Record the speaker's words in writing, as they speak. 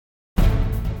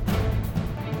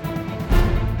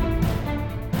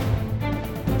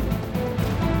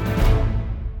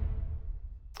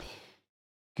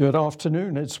Good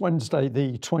afternoon. It's Wednesday,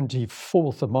 the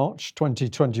 24th of March,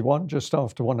 2021, just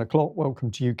after 1 o'clock. Welcome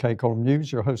to UK Column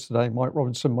News. Your host today, Mike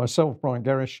Robinson, myself, Brian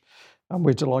Gerrish, and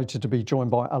we're delighted to be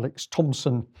joined by Alex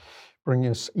Thompson,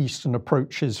 bringing us Eastern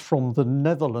approaches from the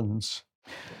Netherlands.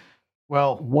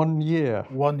 Well, 1 year.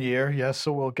 1 year, yes.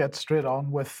 So we'll get straight on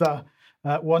with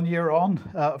 1 year on.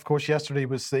 Of course, yesterday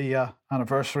was the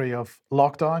anniversary of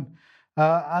lockdown.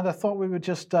 And I thought we would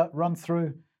just run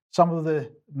through some of the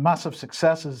massive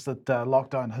successes that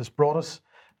lockdown has brought us.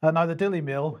 Now, the Daily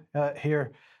Mail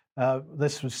here,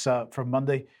 this was from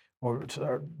Monday, or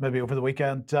maybe over the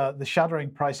weekend. The shattering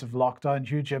price of lockdown,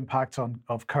 huge impacts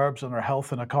of curbs on our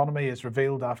health and economy is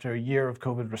revealed after a year of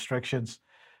COVID restrictions.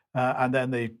 And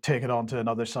then they take it on to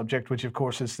another subject, which of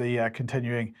course is the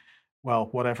continuing, well,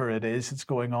 whatever it is, it's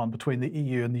going on between the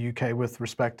EU and the UK with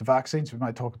respect to vaccines. We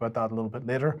might talk about that a little bit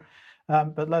later.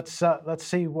 But let's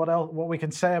see what we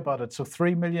can say about it. So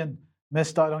 3 million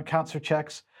missed out on cancer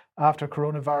checks after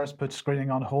coronavirus put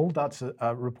screening on hold. That's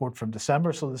a report from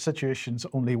December. So the situation's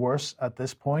only worse at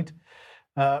this point.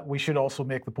 We should also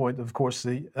make the point that, of course,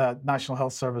 the National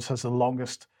Health Service has the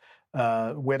longest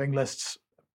waiting lists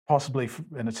possibly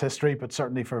in its history, but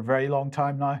certainly for a very long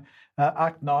time now.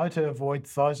 Act now to avoid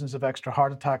thousands of extra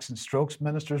heart attacks and strokes,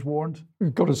 ministers warned.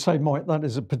 We've got to say, Mike, that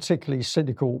is a particularly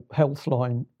cynical health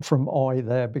line from I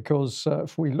there, because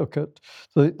if we look at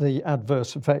the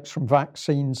adverse effects from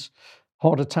vaccines,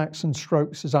 heart attacks and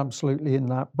strokes is absolutely in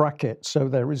that bracket. So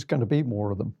there is going to be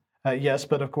more of them. Yes,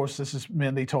 but of course, this is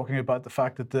mainly talking about the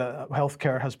fact that the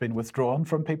healthcare has been withdrawn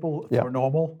from people for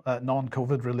normal,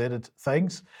 non-COVID related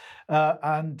things.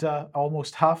 And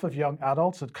almost half of young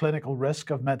adults at clinical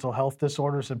risk of mental health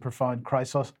disorders and profound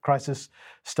crisis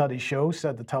study shows,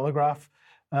 said the Telegraph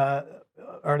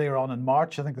earlier on in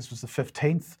March. I think this was the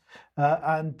 15th.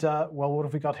 Well, what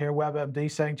have we got here? WebMD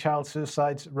saying child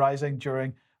suicides rising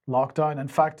during lockdown. In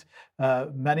fact,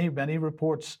 many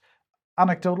reports,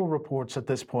 anecdotal reports at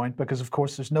this point, because of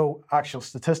course there's no actual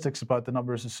statistics about the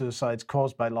numbers of suicides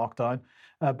caused by lockdown,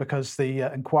 because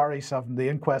the inquests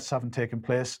haven't taken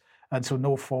place, and so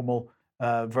no formal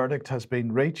verdict has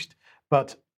been reached.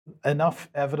 But enough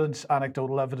evidence,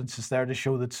 anecdotal evidence, is there to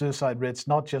show that suicide rates,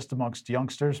 not just amongst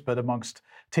youngsters, but amongst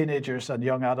teenagers and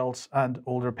young adults and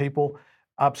older people,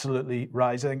 absolutely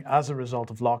rising as a result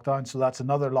of lockdown. So that's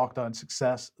another lockdown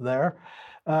success there.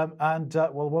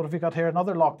 Well, what have we got here?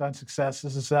 Another lockdown success.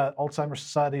 This is Alzheimer's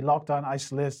Society. Lockdown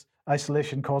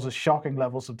isolation causes shocking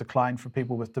levels of decline for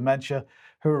people with dementia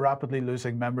who are rapidly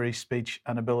losing memory, speech,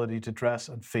 and ability to dress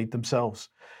and feed themselves.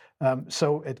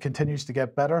 So it continues to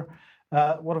get better.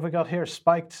 What have we got here?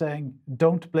 Spiked saying,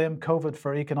 don't blame COVID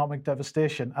for economic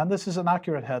devastation. And this is an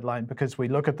accurate headline, because we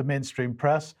look at the mainstream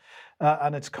press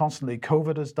and it's constantly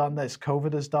COVID has done this,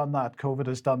 COVID has done that, COVID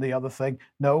has done the other thing.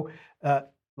 No,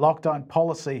 lockdown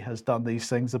policy has done these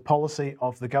things. The policy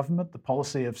of the government, the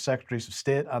policy of secretaries of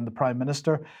state and the prime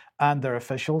minister and their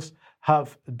officials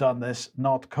have done this,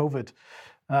 not COVID.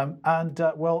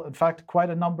 Well, in fact, quite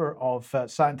a number of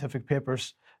scientific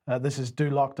papers. This is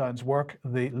Do Lockdowns Work?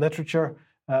 The literature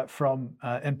from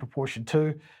In Proportion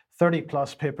To, 30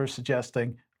 plus papers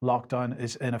suggesting lockdown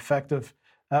is ineffective.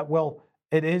 Well,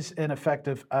 it is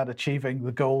ineffective at achieving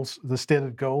the goals, the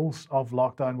stated goals of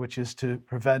lockdown, which is to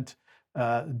prevent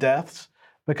deaths,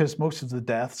 because most of the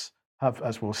deaths have,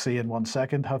 as we'll see in 1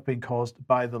 second, have been caused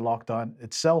by the lockdown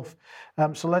itself.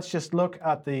 So let's just look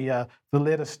at the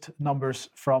latest numbers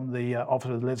from the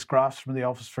latest graphs from the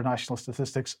Office for National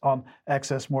Statistics on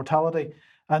excess mortality.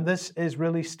 And this is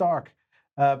really stark,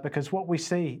 because what we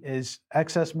see is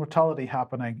excess mortality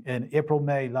happening in April,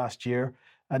 May last year.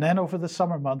 And then over the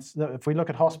summer months, if we look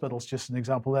at hospitals, just an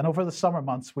example, then over the summer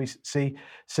months, we see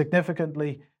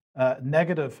significantly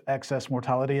negative excess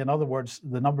mortality. In other words,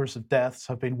 the numbers of deaths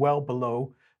have been well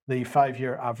below the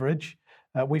 5-year average.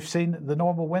 We've seen the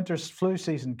normal winter flu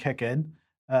season kick in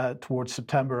towards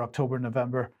September, October,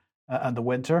 November, and the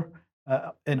winter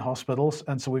in hospitals.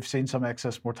 And so we've seen some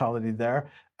excess mortality there.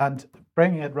 And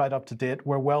bringing it right up to date,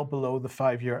 we're well below the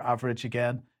 5-year average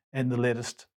again in the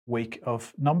latest week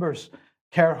of numbers.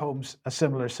 Care homes, a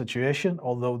similar situation,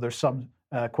 although there's some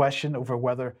question over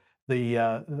whether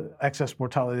the excess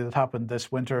mortality that happened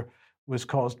this winter was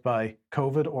caused by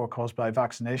COVID or caused by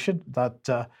vaccination.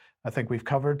 That I think we've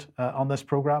covered on this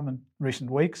program in recent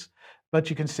weeks. But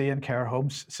you can see in care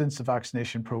homes, since the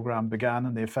vaccination program began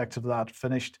and the effects of that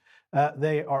finished,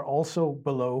 they are also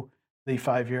below the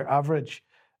 5-year average.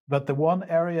 But the one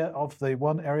area of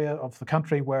the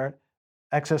country where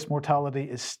excess mortality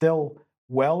is still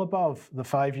well above the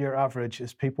 5-year average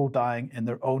is people dying in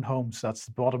their own homes. That's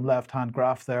the bottom left-hand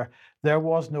graph there. There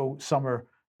was no summer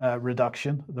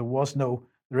reduction. There was no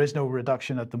There is no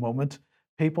reduction at the moment.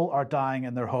 People are dying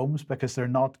in their homes because they're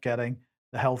not getting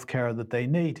the health care that they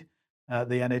need.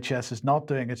 The NHS is not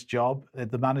doing its job.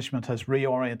 The management has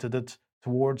reoriented it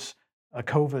towards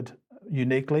COVID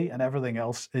uniquely, and everything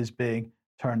else is being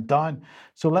turned down.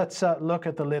 So let's look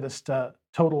at the latest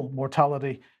total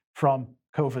mortality from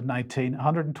COVID-19,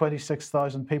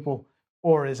 126,000 people,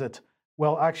 or is it?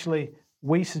 Well, actually,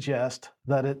 we suggest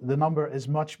that the number is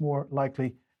much more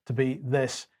likely to be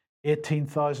this,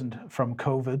 18,000 from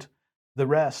COVID. The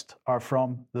rest are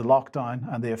from the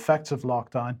lockdown and the effects of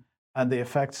lockdown and the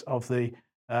effects of the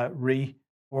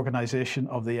reorganization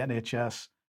of the NHS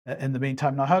in the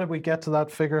meantime. Now, how did we get to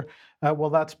that figure? Well,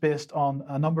 that's based on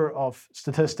a number of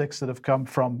statistics that have come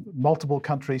from multiple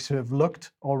countries who have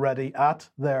looked already at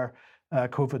their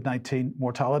COVID-19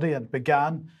 mortality. And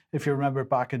began, if you remember,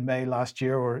 back in May last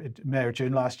year, or May or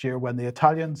June last year, when the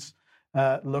Italians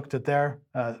looked at their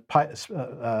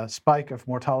spike of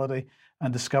mortality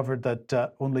and discovered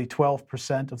that only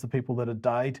 12% of the people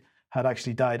that had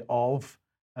actually died of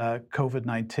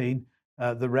COVID-19.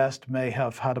 The rest may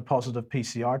have had a positive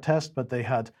PCR test, but they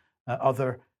had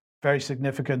other very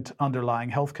significant underlying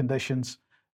health conditions,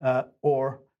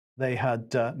 or they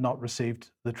had not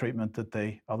received the treatment that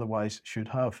they otherwise should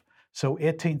have. So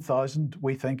 18,000,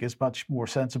 we think, is much more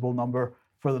sensible number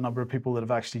for the number of people that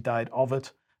have actually died of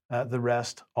it, the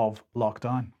rest of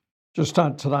lockdown. Just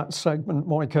add to that segment,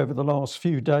 Mike, over the last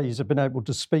few days, I've been able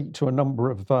to speak to a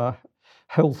number of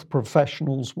health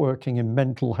professionals working in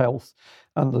mental health,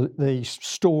 and the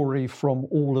story from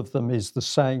all of them is the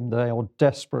same. They are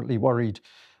desperately worried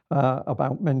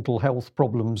about mental health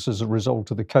problems as a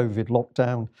result of the COVID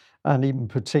lockdown, and in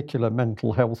particular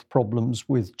mental health problems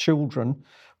with children,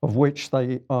 of which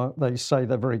they say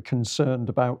they're very concerned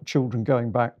about children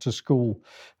going back to school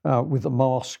with the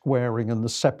mask wearing and the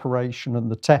separation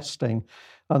and the testing,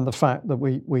 and the fact that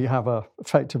we have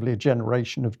effectively a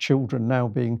generation of children now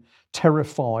being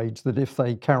terrified that if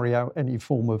they carry out any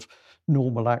form of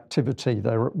normal activity,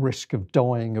 they're at risk of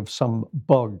dying of some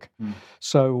bug.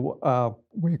 So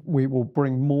we will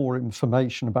bring more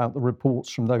information about the reports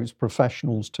from those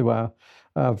professionals to our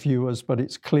viewers, but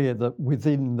it's clear that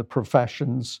within the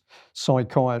professions,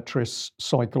 psychiatrists,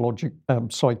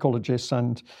 psychologists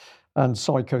and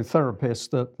psychotherapists,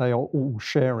 that they are all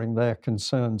sharing their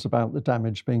concerns about the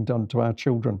damage being done to our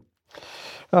children.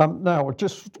 Now, I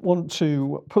just want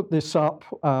to put this up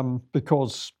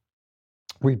because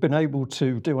we've been able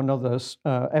to do another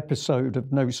episode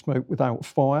of No Smoke Without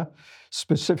Fire,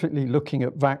 specifically looking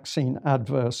at vaccine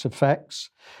adverse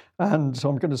effects. And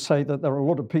I'm going to say that there are a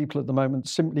lot of people at the moment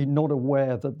simply not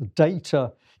aware that the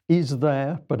data is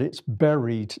there, but it's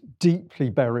buried, deeply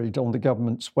buried on the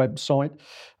government's website.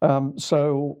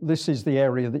 So this is the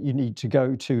area that you need to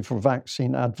go to for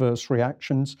vaccine adverse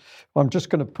reactions. I'm just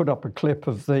going to put up a clip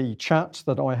of the chat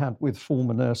that I had with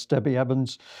former nurse Debbie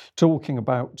Evans talking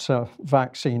about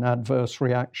vaccine adverse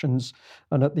reactions.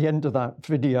 And at the end of that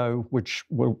video, which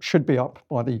should be up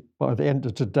by the end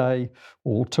of today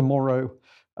or tomorrow,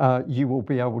 you will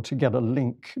be able to get a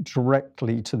link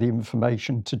directly to the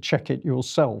information to check it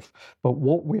yourself. But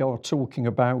what we are talking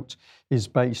about is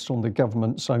based on the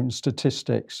government's own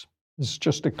statistics. This is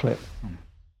just a clip.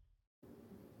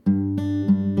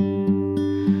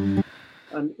 And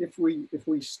if we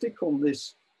stick on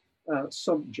this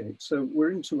subject, so we're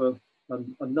into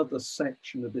another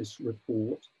section of this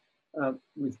report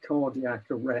with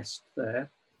cardiac arrest there,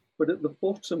 but at the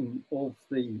bottom of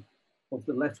the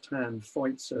left-hand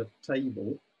Pfizer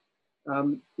table,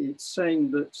 it's saying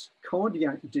that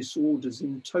cardiac disorders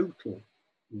in total,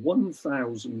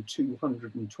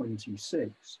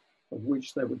 1,226, of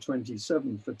which there were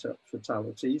 27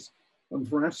 fatalities, and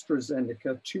for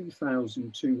AstraZeneca,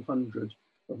 2,200,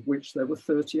 of which there were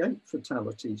 38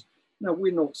 fatalities. Now,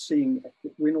 we're not seeing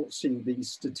these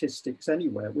statistics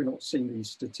anywhere. We're not seeing these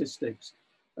statistics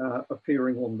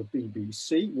appearing on the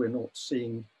BBC. We're not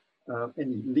seeing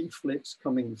any leaflets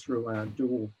coming through our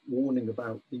door warning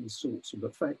about these sorts of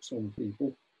effects on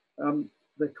people.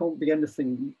 There can't be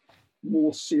anything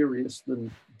more serious than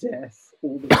death,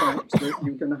 or the fact that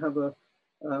you're going to have a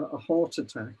heart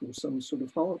attack or some sort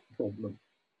of heart problem.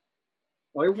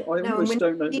 I almost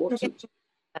don't know what to...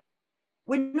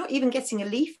 We're not even getting a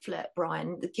leaflet,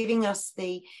 Brian, giving us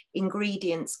the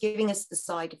ingredients, giving us the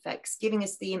side effects, giving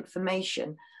us the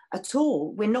information at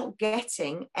all. We're not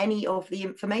getting any of the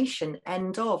information,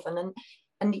 And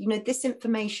you know, this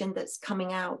information that's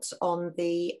coming out on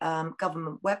the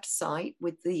government website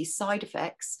with the side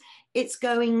effects, it's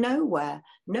going nowhere.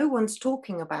 No one's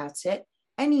talking about it.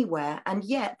 anywhere. And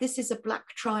yet this is a black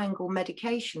triangle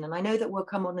medication. And I know that we'll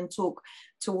come on and talk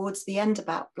towards the end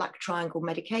about black triangle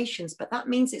medications, but that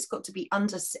means it's got to be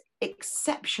under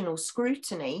exceptional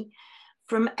scrutiny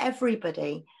from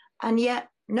everybody. And yet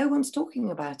no one's talking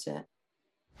about it.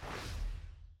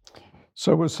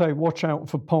 So we'll say watch out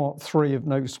for part 3 of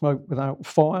No Smoke Without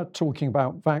Fire, talking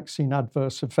about vaccine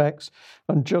adverse effects.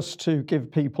 And just to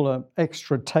give people an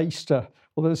extra taster,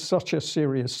 well, there's such a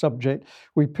serious subject,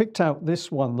 we picked out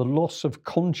this one, the loss of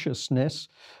consciousness,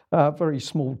 very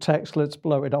small text, let's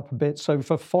blow it up a bit. So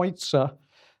for Pfizer,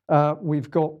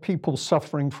 we've got people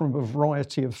suffering from a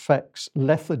variety of effects: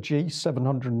 lethargy,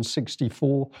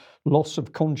 764, loss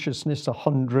of consciousness,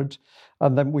 100.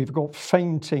 And then we've got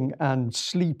fainting and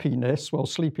sleepiness. Well,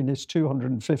 sleepiness,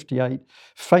 258,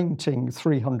 fainting,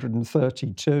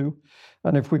 332.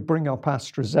 And if we bring up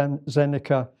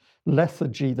AstraZeneca,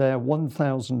 lethargy there,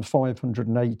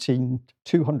 1,518,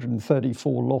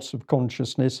 234 loss of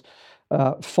consciousness,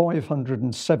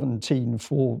 517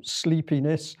 for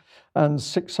sleepiness, and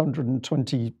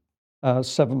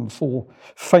 627 for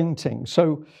fainting.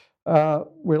 So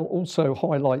we'll also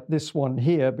highlight this one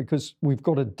here because we've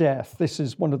got a death. This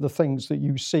is one of the things that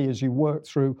you see as you work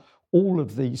through all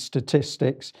of these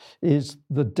statistics, is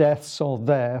the deaths are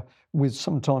there with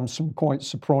sometimes some quite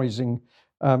surprising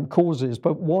causes.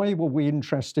 But why were we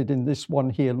interested in this one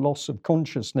here, loss of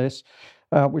consciousness,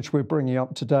 which we're bringing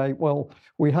up today? Well,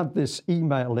 we had this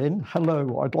email in.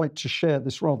 Hello, I'd like to share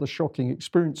this rather shocking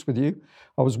experience with you.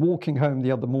 I was walking home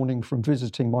the other morning from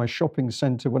visiting my shopping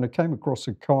centre when I came across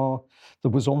a car that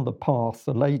was on the path,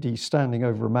 a lady standing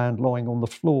over a man lying on the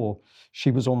floor.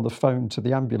 She was on the phone to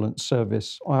the ambulance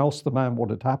service. I asked the man what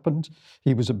had happened.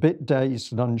 He was a bit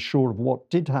dazed and unsure of what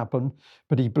did happen,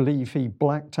 but he believed he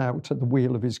blacked out at the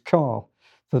wheel of his car.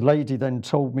 The lady then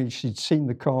told me she'd seen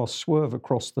the car swerve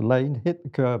across the lane, hit the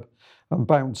curb, and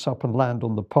bounce up and land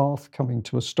on the path, coming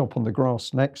to a stop on the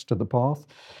grass next to the path.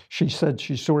 She said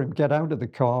she saw him get out of the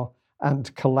car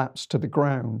and collapse to the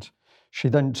ground. She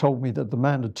then told me that the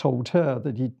man had told her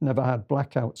that he'd never had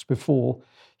blackouts before.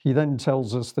 He then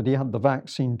tells us that he had the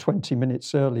vaccine 20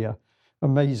 minutes earlier.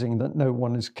 Amazing that no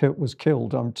one was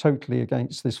killed. I'm totally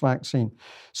against this vaccine.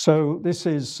 So this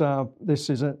is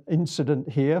an incident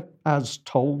here, as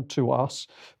told to us,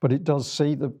 but it does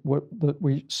seem that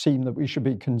we should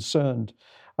be concerned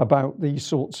about these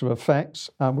sorts of effects.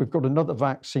 We've got another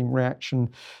vaccine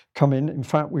reaction come in. In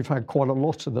fact, we've had quite a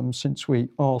lot of them since we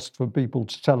asked for people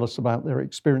to tell us about their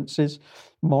experiences.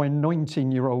 My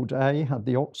 19-year-old A had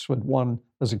the Oxford one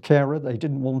as a carer. They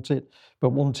didn't want it, but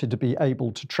wanted to be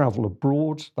able to travel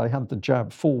abroad. They had the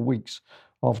jab 4 weeks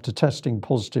after testing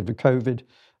positive for COVID,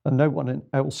 and no one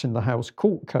else in the house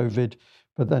caught COVID,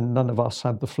 but then none of us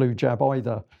had the flu jab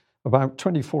either. About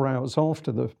 24 hours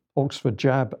after the Oxford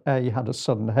jab, A had a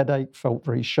sudden headache, felt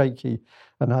very shaky,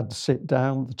 and had to sit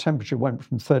down. The temperature went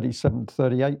from 37 to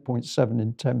 38.7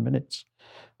 in 10 minutes.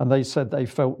 And they said they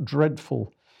felt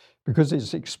dreadful because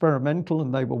it's experimental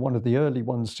and they were one of the early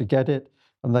ones to get it.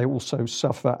 And they also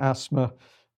suffer asthma,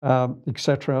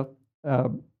 etc.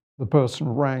 The person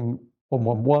rang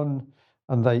 111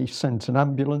 and they sent an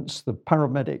ambulance. The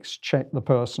paramedics checked the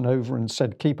person over and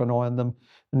said, keep an eye on them.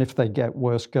 And if they get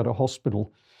worse, go to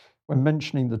hospital. When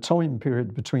mentioning the time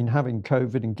period between having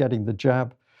COVID and getting the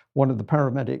jab, one of the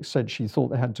paramedics said she thought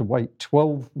they had to wait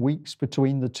 12 weeks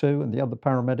between the two, and the other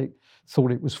paramedic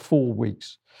thought it was 4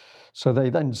 weeks. So they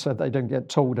then said they don't get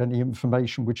told any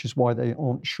information, which is why they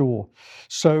aren't sure.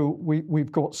 So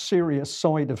we've got serious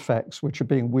side effects which are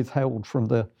being withheld from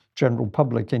the general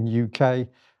public in UK,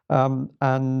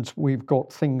 and we've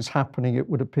got things happening, it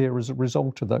would appear, as a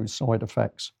result of those side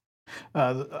effects.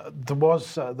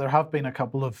 There have been a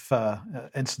couple of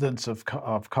incidents of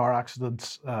car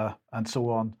accidents and so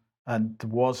on, and there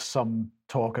was some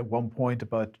talk at one point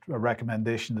about a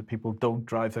recommendation that people don't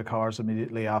drive their cars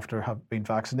immediately after have been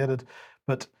vaccinated,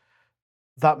 but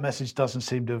that message doesn't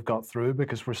seem to have got through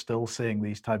because we're still seeing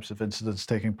these types of incidents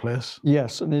taking place.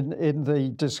 Yes, and in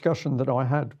the discussion that I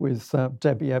had with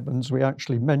Debbie Evans, we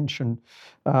actually mentioned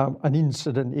an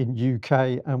incident in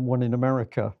UK and one in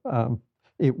America.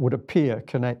 It would appear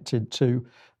connected to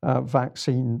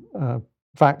vaccines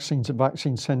and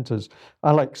vaccine centres.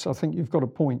 Alex, I think you've got a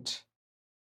point.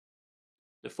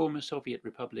 The former Soviet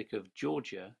Republic of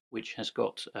Georgia, which has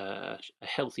got a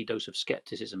healthy dose of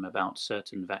skepticism about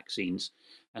certain vaccines,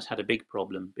 has had a big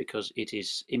problem because it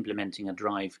is implementing a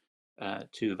drive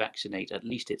to vaccinate at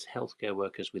least its healthcare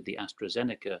workers with the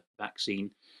AstraZeneca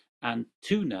vaccine. And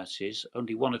 2 nurses,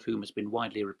 only one of whom has been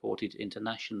widely reported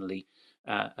internationally,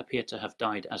 appear to have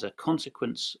died as a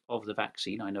consequence of the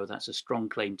vaccine. I know that's a strong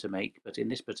claim to make, but in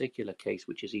this particular case,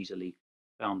 which is easily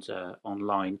found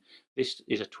online. This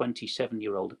is a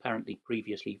 27-year-old, apparently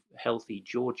previously healthy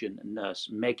Georgian nurse,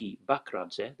 Megi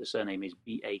Bakradze. The surname is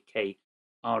Bakradze.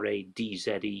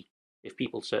 If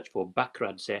people search for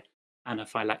Bakradze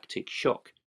anaphylactic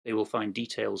shock, they will find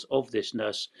details of this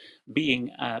nurse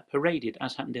being paraded,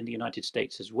 as happened in the United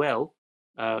States as well,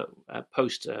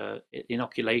 post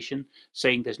inoculation,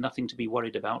 saying there's nothing to be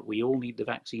worried about. We all need the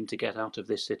vaccine to get out of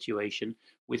this situation.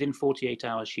 Within 48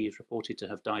 hours, she is reported to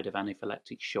have died of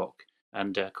anaphylactic shock.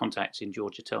 And contacts in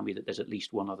Georgia tell me that there's at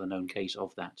least one other known case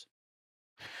of that.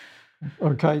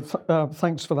 Okay,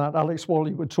 thanks for that, Alex. While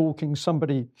you were talking,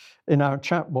 somebody in our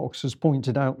chat box has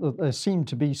pointed out that there seem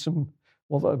to be some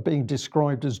what are being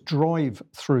described as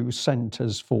drive-through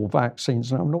centres for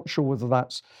vaccines. Now, I'm not sure whether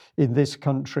that's in this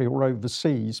country or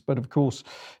overseas, but of course,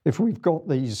 if we've got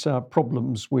these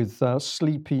problems with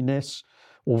sleepiness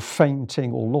or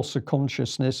fainting or loss of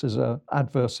consciousness as an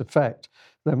adverse effect,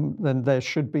 then there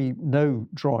should be no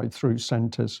drive-through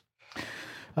centres.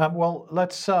 Well,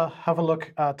 let's have a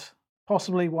look at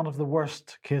possibly one of the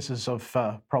worst cases of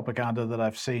propaganda that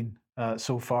I've seen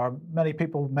so far. Many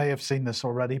people may have seen this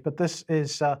already, but this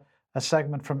is a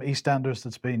segment from EastEnders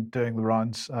that's been doing the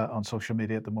rounds on social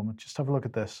media at the moment. Just have a look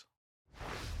at this.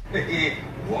 Hey,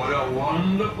 what a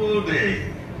wonderful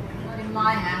day. Not in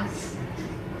my house.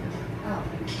 Oh,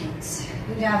 kids,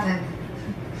 who'd have them?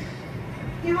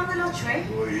 You won the lottery?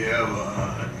 Oh, yeah,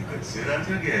 man. You could say that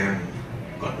again.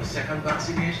 Got the second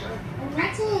vaccination?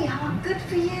 Already? Oh, good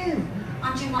for you.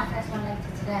 I'm due my first one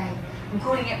later today. I'm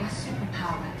calling it my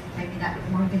superpower. Maybe that look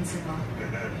more invincible.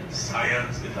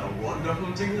 Science is a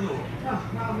wonderful thing, you know.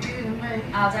 Oh, well, you and me.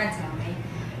 Oh, don't tell me.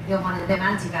 You're one of them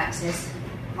anti-vaxxers.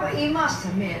 Well, you must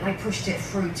admit they pushed it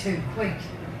through too quick.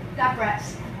 Lab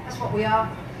rats, that's what we are.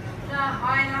 No,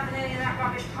 I ain't having any of that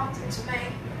rubbish pumped into me.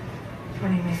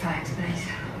 20 me facts, please.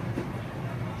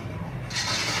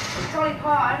 Dolly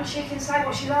Parton, she can say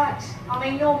what she likes. I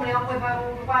mean, normally I'm with her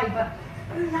all the way, but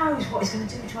who knows what it's going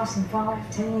to do to us in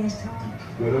 5, 10 years' time?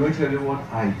 Well, let me tell you what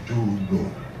I do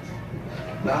know.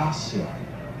 Last year,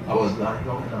 I was lying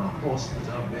down in a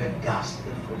hospital bed,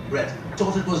 gasping for breath.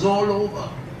 Thought it was all over.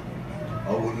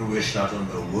 I wouldn't wish that on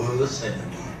the worst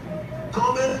enemy.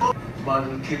 Come in,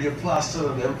 man will kill you faster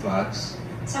than them facts.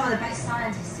 Some of the best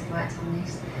scientists have worked on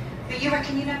this. But you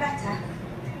reckon you know better?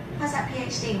 How's that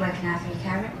PhD working out for you,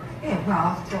 Karen? Yeah,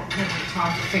 well, I've got plenty of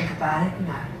time to think about it, you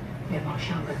know. You're much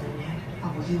younger than you.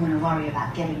 Oh, well, you want to worry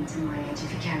about getting to my age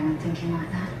if you carry on thinking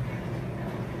like that.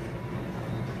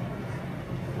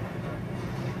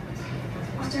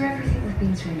 After everything we've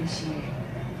been through this year,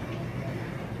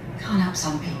 can't help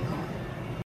some people.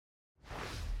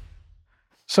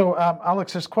 So,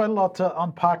 Alex, there's quite a lot to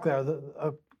unpack there.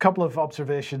 A couple of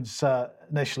observations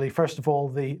initially. First of all,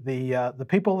 the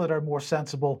people that are more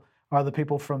sensible are the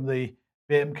people from the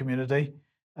BAME community.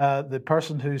 The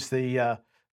person who's the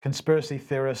conspiracy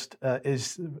theorist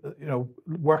is,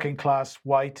 working class,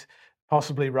 white,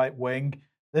 possibly right wing.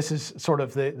 This is sort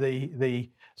of the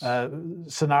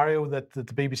scenario that the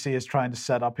BBC is trying to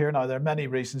set up here. Now, there are many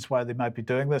reasons why they might be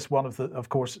doing this. One of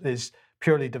course, is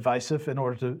purely divisive in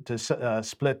order to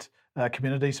split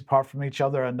communities apart from each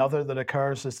other. Another that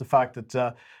occurs is the fact that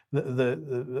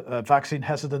the vaccine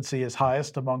hesitancy is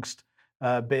highest amongst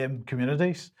BAME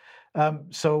communities.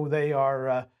 So they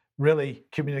are really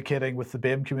communicating with the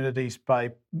BAME communities by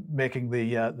making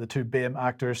the two BAME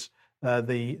actors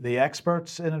the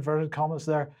experts in inverted commas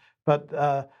there. But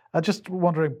I'm just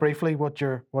wondering briefly what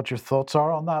your thoughts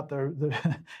are on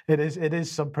that. It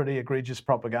is some pretty egregious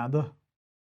propaganda.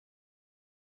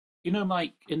 You know,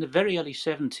 Mike, in the very early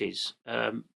 70s,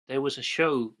 there was a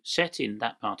show set in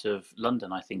that part of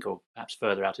London, I think, or perhaps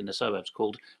further out in the suburbs,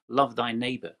 called Love Thy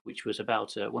Neighbour, which was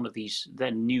about one of these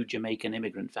then new Jamaican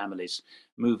immigrant families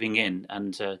moving in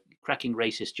and cracking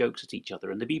racist jokes at each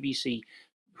other. And the BBC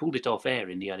pulled it off air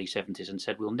in the early 70s and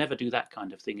said, we'll never do that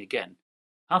kind of thing again.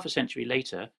 Half a century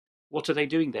later, what are they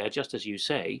doing there, just as you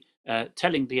say,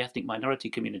 telling the ethnic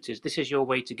minority communities, this is your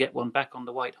way to get one back on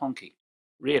the white honky.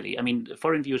 Really, I mean,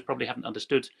 foreign viewers probably haven't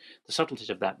understood the subtleties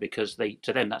of that because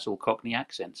to them that's all Cockney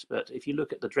accents. But if you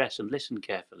look at the dress and listen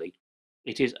carefully,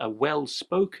 it is a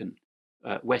well-spoken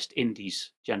West Indies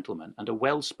gentleman and a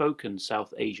well-spoken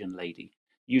South Asian lady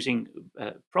using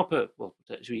proper,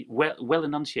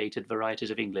 well-enunciated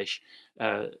varieties of English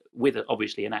with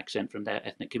obviously an accent from their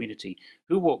ethnic community,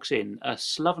 who walks in, a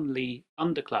slovenly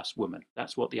underclass woman.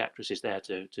 That's what the actress is there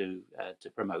to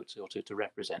promote or to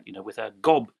represent, with her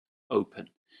gob open.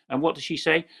 And what does she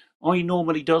say? I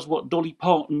normally does what Dolly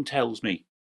Parton tells me.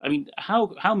 I mean,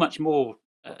 how much more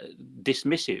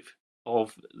dismissive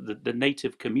of the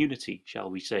native community, shall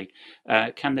we say,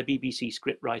 can the BBC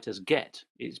scriptwriters get?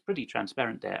 It's pretty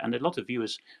transparent there. And a lot of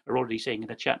viewers are already saying in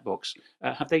the chat box,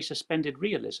 have they suspended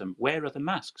realism? Where are the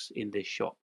masks in this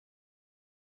shop?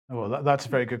 Well, that's a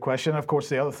very good question. Of course,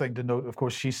 the other thing to note, of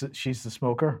course, she's the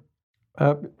smoker.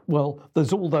 Well,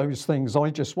 there's all those things. I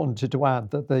just wanted to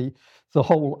add that the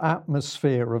whole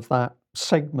atmosphere of that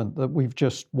segment that we've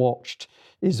just watched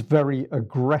is very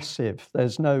aggressive.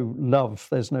 There's no love,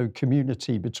 there's no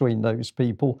community between those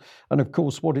people. And of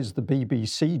course, what is the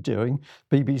BBC doing?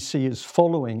 BBC is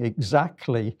following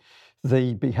exactly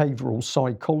the behavioural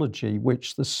psychology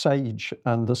which the SAGE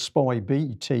and the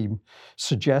SPI-B team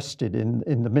suggested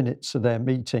in the minutes of their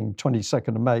meeting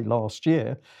 22nd of May last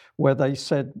year, where they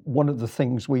said one of the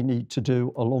things we need to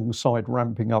do alongside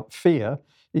ramping up fear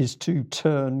is to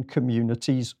turn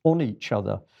communities on each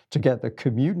other, to get the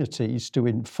communities to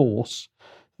enforce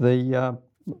the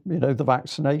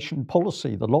vaccination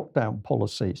policy, the lockdown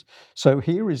policies. So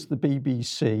here is the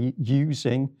BBC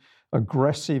using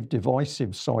aggressive,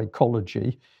 divisive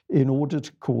psychology in order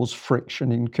to cause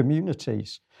friction in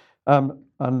communities.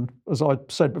 And as I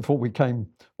said before we came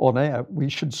on air, we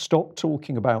should stop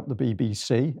talking about the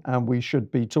BBC and we should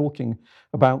be talking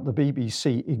about the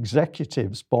BBC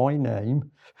executives by name,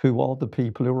 who are the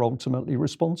people who are ultimately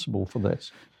responsible for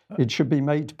this. It should be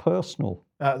made personal.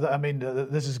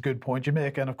 This is a good point you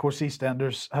make. And of course,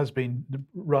 EastEnders has been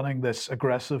running this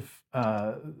aggressive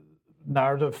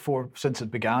narrative since it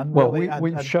began. Well,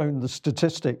 we've shown the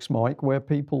statistics, Mike, where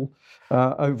people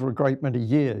over a great many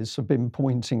years have been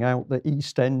pointing out that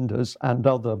EastEnders and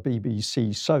other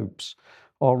BBC soaps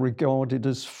are regarded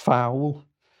as foul,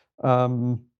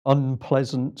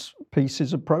 unpleasant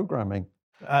pieces of programming.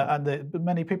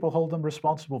 Many people hold them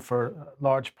responsible for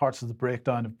large parts of the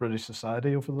breakdown of British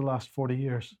society over the last 40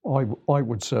 years. I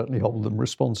would certainly hold them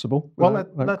responsible. No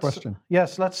question.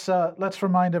 Yes, let's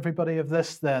remind everybody of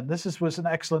this then. This was an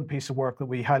excellent piece of work that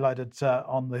we highlighted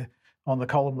on the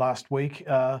column last week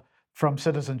from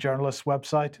Citizen Journalist's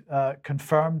website.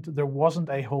 Confirmed there wasn't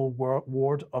a whole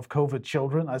ward of COVID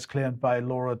children, as claimed by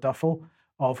Laura Duffel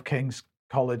of King's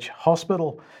College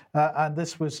Hospital. And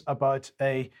this was about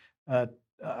a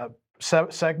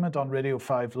segment on Radio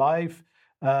 5 Live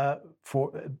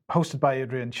hosted by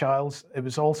Adrian Childs. It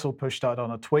was also pushed out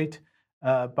on a tweet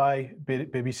by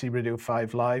BBC Radio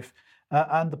 5 Live.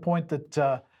 And the point that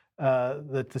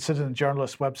the Citizen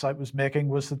Journalist website was making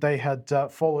was that they had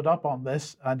followed up on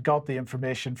this and got the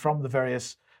information from the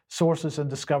various sources and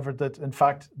discovered that, in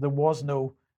fact, there was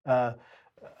no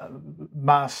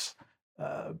mass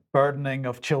burdening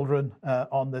of children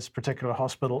on this particular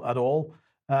hospital at all.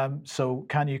 So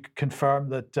can you confirm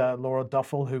that Laura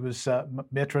Duffel, who was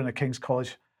matron at King's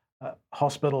College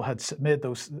Hospital, had made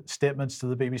those statements to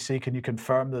the BBC? Can you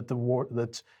confirm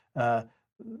that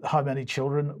how many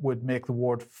children would make the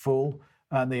ward full?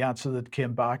 And the answer that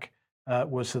came back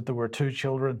was that there were 2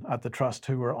 children at the trust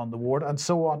who were on the ward, and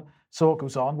so on. So it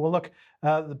goes on. Well, look,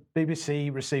 the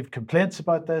BBC received complaints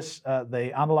about this.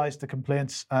 They analysed the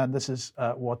complaints, and this is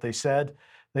what they said.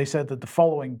 They said that the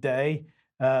following day,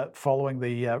 following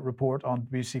the report on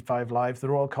BBC 5 Live, the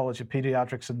Royal College of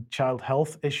Paediatrics and Child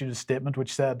Health issued a statement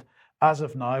which said, as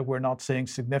of now, we're not seeing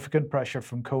significant pressure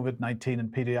from COVID-19 in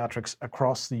paediatrics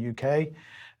across the UK.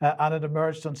 And it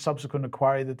emerged on subsequent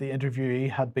inquiry that the interviewee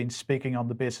had been speaking on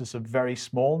the basis of very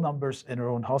small numbers in her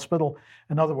own hospital.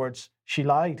 In other words, she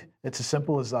lied. It's as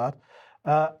simple as that.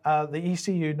 The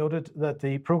ECU noted that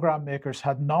the programme makers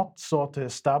had not sought to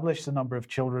establish the number of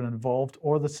children involved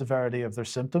or the severity of their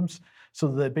symptoms. So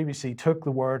the BBC took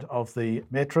the word of the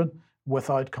matron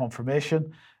without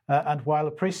confirmation. And while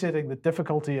appreciating the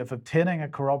difficulty of obtaining a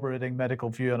corroborating medical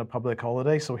view on a public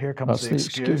holiday, so here comes the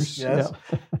excuse. Yes.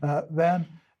 Yeah. Then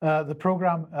the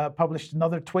programme published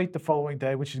another tweet the following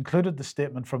day, which included the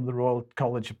statement from the Royal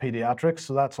College of Paediatrics.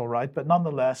 So that's all right. But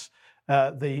nonetheless,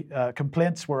 the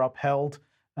complaints were upheld,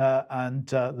 and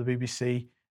the BBC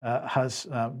has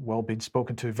been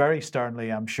spoken to very sternly,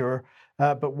 I'm sure.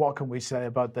 But what can we say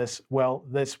about this? Well,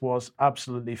 this was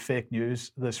absolutely fake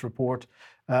news, this report.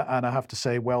 And I have to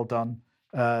say, well done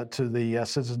to the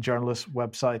Citizen Journalist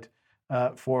website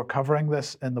for covering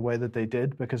this in the way that they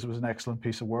did, because it was an excellent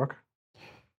piece of work.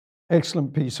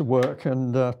 Excellent piece of work,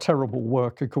 and terrible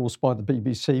work, of course, by the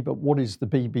BBC. But what is the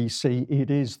BBC? It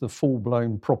is the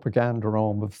full-blown propaganda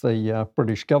arm of the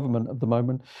British government at the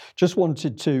moment. Just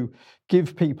wanted to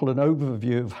give people an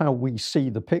overview of how we see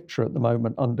the picture at the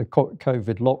moment under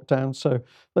COVID lockdown. So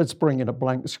let's bring in a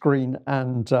blank screen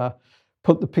and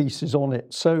put the pieces on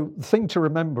it. So the thing to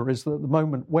remember is that at the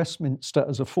moment, Westminster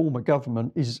as a form of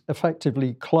government is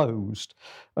effectively closed,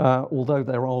 although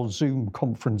there are Zoom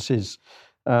conferences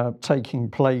taking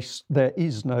place. There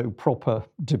is no proper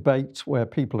debate where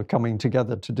people are coming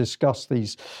together to discuss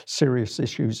these serious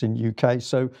issues in UK.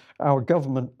 So our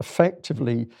government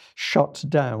effectively shut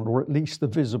down, or at least the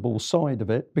visible side of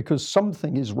it, because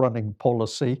something is running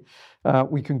policy.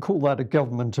 We can call that a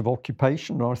government of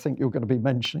occupation. I think you're going to be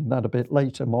mentioning that a bit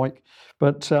later, Mike.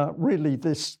 But really,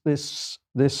 this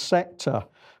sector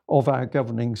of our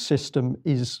governing system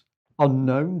is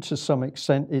unknown to some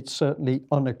extent. It's certainly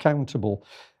unaccountable.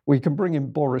 We can bring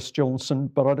in Boris Johnson,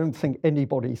 but I don't think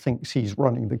anybody thinks he's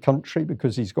running the country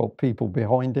because he's got people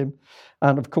behind him.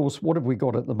 And of course, what have we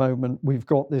got at the moment? We've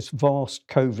got this vast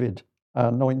COVID-19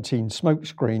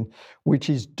 smokescreen,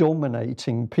 which is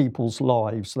dominating people's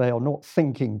lives. They are not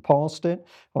thinking past it.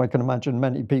 I can imagine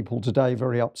many people today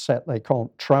very upset they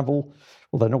can't travel,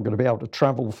 or they're not going to be able to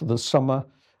travel for the summer.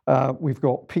 We've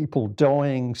got people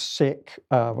dying, sick,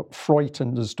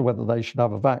 frightened as to whether they should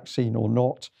have a vaccine or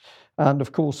not. And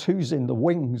of course, who's in the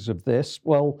wings of this?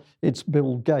 Well, it's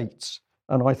Bill Gates.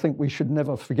 And I think we should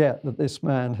never forget that this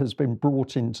man has been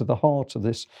brought into the heart of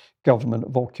this government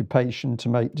of occupation to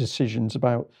make decisions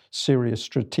about serious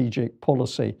strategic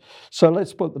policy. So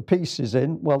let's put the pieces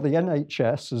in. Well, the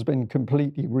NHS has been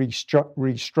completely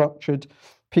restructured.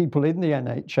 People in the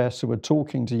NHS who are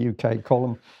talking to UK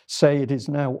Column say it is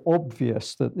now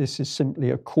obvious that this is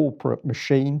simply a corporate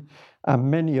machine, and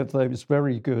many of those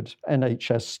very good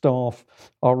NHS staff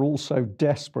are also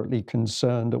desperately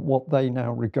concerned at what they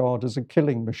now regard as a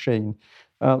killing machine.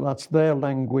 That's their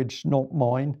language, not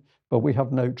mine, but we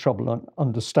have no trouble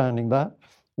understanding that.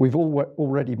 We've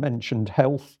already mentioned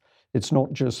health. It's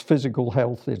not just physical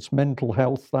health, it's mental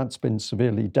health. That's been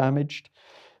severely damaged.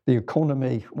 The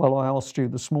economy, well, I asked you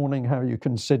this morning how you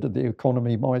considered the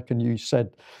economy, Mike, and you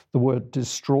said the word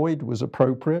destroyed was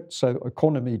appropriate. So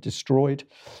economy destroyed,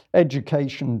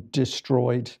 education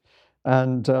destroyed,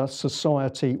 and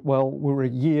society, well, we're a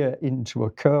year into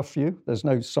a curfew. There's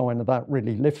no sign of that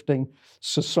really lifting.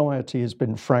 Society has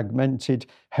been fragmented,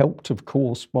 helped, of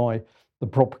course, by the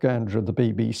propaganda of the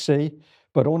BBC.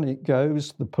 But on it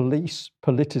goes, the police,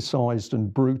 politicised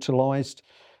and brutalised.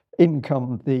 In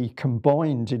come the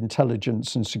combined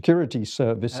intelligence and security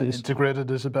services. Integrated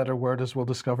is a better word, as we'll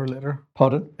discover later.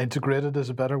 Pardon? Integrated is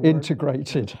a better word.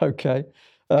 Integrated, okay.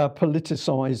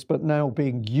 Politicised, but now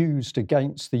being used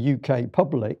against the UK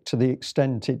public to the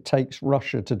extent it takes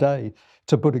Russia today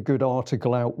to put a good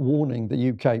article out warning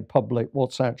the UK public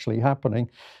what's actually happening.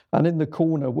 And in the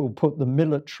corner, we'll put the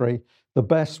military. The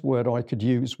best word I could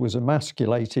use was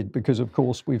emasculated, because, of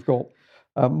course, we've got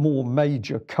more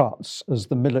major cuts as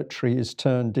the military is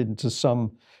turned into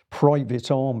some private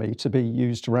army to be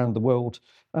used around the world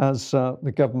as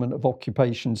the government of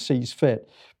occupation sees fit.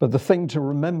 But the thing to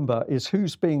remember is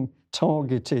who's being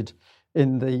targeted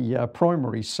in the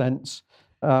primary sense.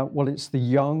 Well, it's the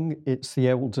young, it's the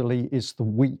elderly, it's the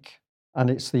weak, and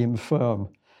it's the infirm.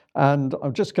 And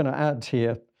I'm just going to add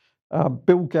here,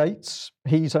 Bill Gates,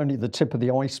 he's only the tip of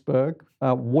the iceberg.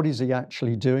 What is he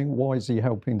actually doing? Why is he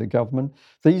helping the government?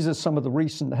 These are some of the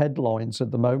recent headlines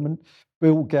at the moment.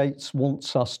 Bill Gates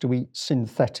wants us to eat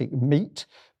synthetic meat.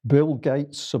 Bill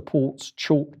Gates supports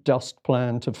chalk dust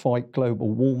plan to fight global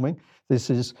warming. This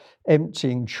is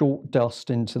emptying chalk dust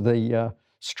into the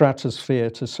stratosphere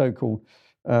to so-called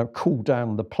cool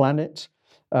down the planet.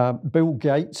 Bill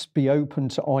Gates, be open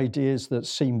to ideas that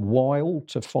seem wild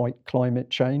to fight climate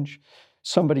change.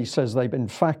 Somebody says they've been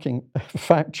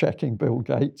fact-checking Bill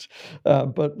Gates,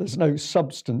 but there's no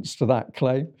substance to that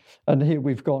claim. And here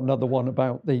we've got another one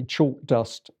about the chalk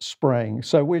dust spraying.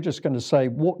 So we're just going to say,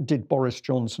 what did Boris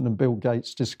Johnson and Bill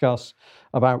Gates discuss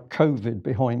about COVID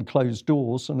behind closed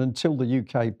doors? And until the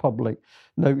UK public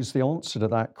knows the answer to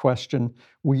that question,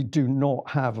 we do not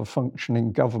have a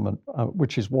functioning government,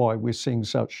 which is why we're seeing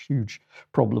such huge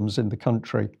problems in the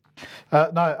country.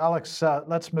 Now, Alex,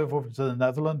 let's move over to the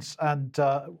Netherlands. And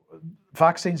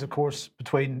vaccines, of course,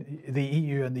 between the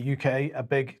EU and the UK, a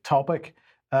big topic.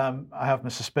 I have my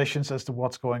suspicions as to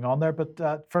what's going on there.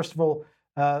 But first of all,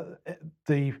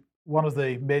 one of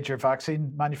the major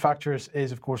vaccine manufacturers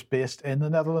is, of course, based in the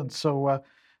Netherlands. So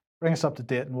bring us up to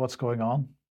date on what's going on.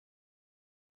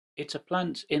 It's a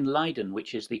plant in Leiden,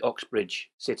 which is the Oxbridge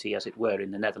city, as it were,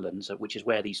 in the Netherlands, which is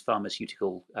where these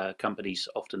pharmaceutical companies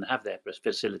often have their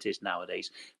facilities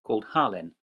nowadays, called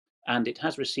Halen. And it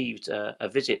has received a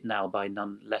visit now by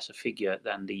none less a figure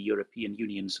than the European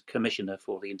Union's Commissioner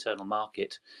for the Internal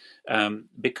Market,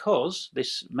 because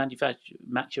this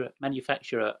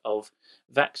manufacturer of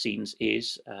vaccines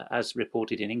is, as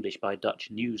reported in English by Dutch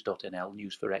News.nl,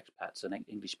 News for Expats and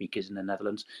English speakers in the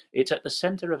Netherlands, it's at the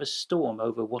centre of a storm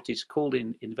over what is called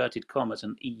in inverted commas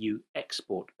an EU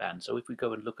export ban. So if we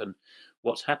go and look at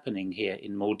what's happening here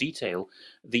in more detail,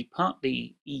 the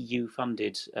partly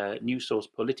EU-funded news source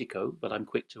Politico, but I'm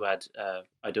quick to add,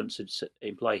 I don't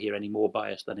imply here any more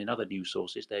bias than in other news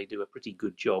sources, they do a pretty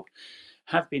good job,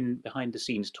 have been behind the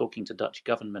scenes talking to Dutch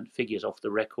government figures off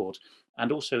the record,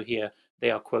 and also here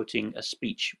they are quoting a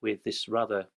speech with this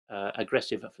rather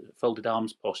aggressive folded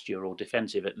arms posture, or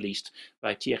defensive at least,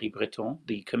 by Thierry Breton,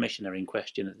 the commissioner in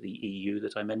question at the EU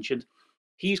that I mentioned.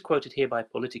 He's quoted here by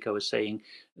Politico as saying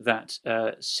that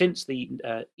since the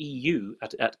EU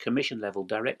at Commission level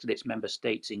directed its member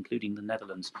states, including the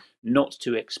Netherlands, not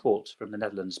to export from the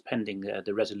Netherlands pending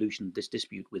the resolution of this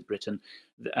dispute with Britain,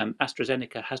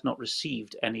 AstraZeneca has not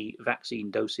received any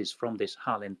vaccine doses from this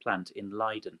Haarlem plant in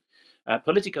Leiden.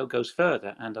 Politico goes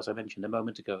further, and as I mentioned a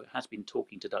moment ago, has been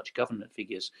talking to Dutch government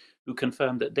figures who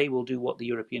confirm that they will do what the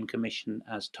European Commission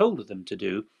has told them to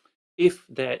do if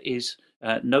there is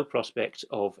no prospect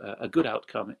of a good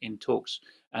outcome in talks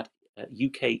at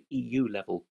UK-EU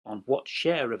level on what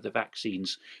share of the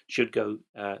vaccines should go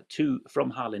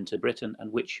from Haarlem to Britain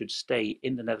and which should stay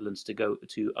in the Netherlands to go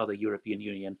to other European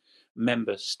Union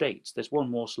member states. There's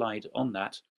one more slide on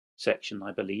that section,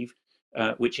 I believe,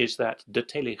 which is that De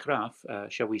Telegraaf,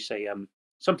 shall we say,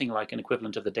 something like an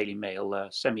equivalent of the Daily Mail,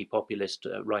 semi-populist,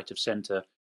 right of centre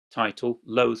title,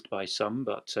 loathed by some,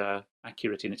 but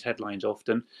accurate in its headlines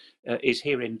often, is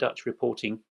here in Dutch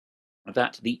reporting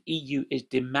that the EU is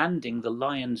demanding the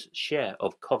lion's share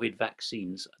of COVID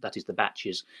vaccines, that is the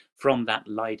batches, from that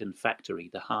Leiden factory,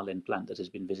 the Haarlem plant that has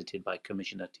been visited by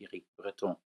Commissioner Thierry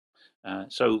Breton.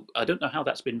 So I don't know how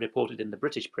that's been reported in the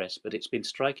British press, but it's been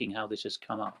striking how this has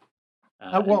come up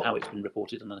and how it's been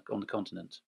reported on the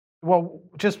continent. Well,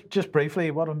 just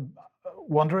briefly, what I'm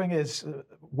wondering is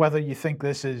whether you think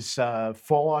this is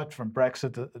fallout from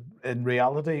Brexit in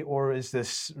reality, or is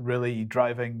this really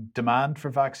driving demand for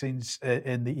vaccines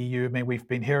in the EU? I mean, we've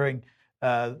been hearing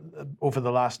over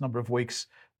the last number of weeks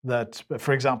that,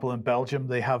 for example, in Belgium,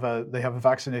 they have a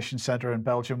vaccination centre in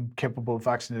Belgium capable of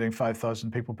vaccinating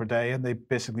 5,000 people per day, and they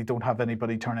basically don't have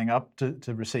anybody turning up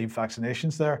to receive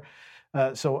vaccinations there.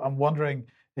 So I'm wondering,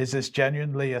 is this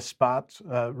genuinely a spat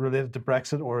related to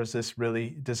Brexit, or is this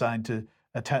really designed to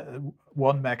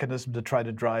one mechanism to try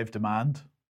to drive demand?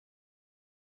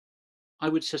 I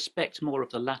would suspect more of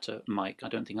the latter, Mike. I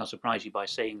don't think I'll surprise you by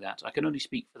saying that. I can only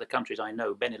speak for the countries I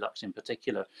know, Benelux in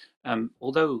particular.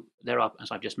 Although there are, as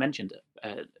I've just mentioned,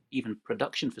 even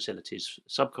production facilities,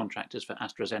 subcontractors for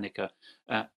AstraZeneca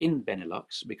in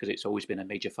Benelux, because it's always been a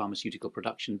major pharmaceutical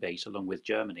production base along with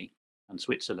Germany and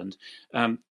Switzerland.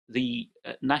 The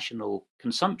national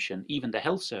consumption, even the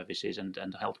health services and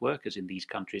health workers in these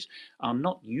countries, are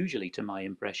not usually, to my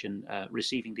impression,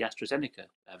 receiving the AstraZeneca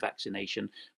vaccination,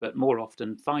 but more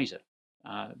often Pfizer.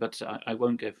 But I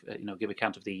won't give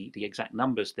account of the exact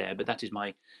numbers there, but that is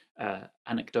my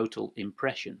anecdotal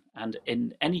impression. And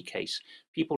in any case,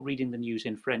 people reading the news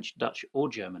in French, Dutch, or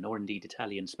German, or indeed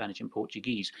Italian, Spanish, and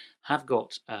Portuguese, have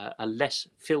got a less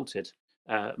filtered,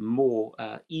 more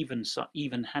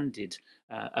even-handed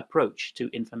approach to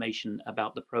information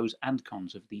about the pros and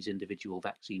cons of these individual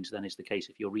vaccines than is the case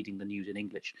if you're reading the news in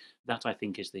English. That, I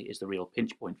think, is the real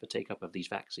pinch point for take-up of these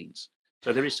vaccines.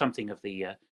 So there is something of the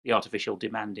artificial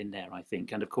demand in there, I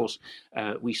think. And of course,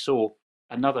 we saw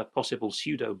another possible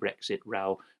pseudo-Brexit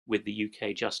row with the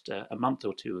UK just a month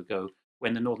or two ago,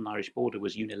 when the Northern Irish border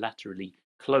was unilaterally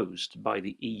closed by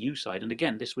the EU side. And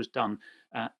again, this was done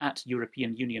at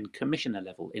European Union Commissioner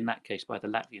level, in that case by the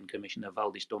Latvian Commissioner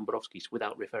Valdis Dombrovskis,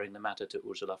 without referring the matter to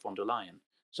Ursula von der Leyen.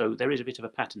 So there is a bit of a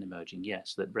pattern emerging,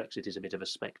 yes, that Brexit is a bit of a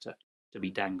spectre to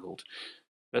be dangled.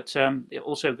 But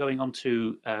also going on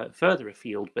to further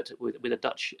afield, but with a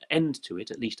Dutch end to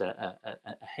it, at least a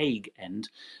Hague end,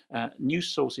 news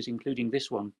sources, including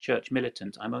this one, Church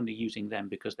Militant, I'm only using them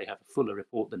because they have a fuller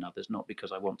report than others, not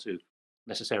because I want to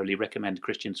necessarily recommend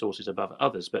Christian sources above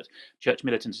others, but Church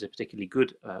Militant is a particularly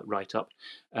good write-up.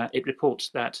 It reports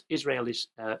that Israel is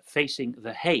facing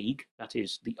The Hague, that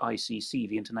is the ICC,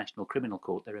 the International Criminal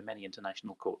Court. There are many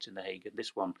international courts in The Hague, and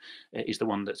this one is the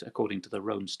one that, according to the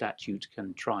Rome Statute,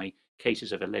 can try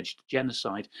cases of alleged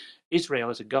genocide.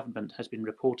 Israel as a government has been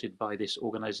reported by this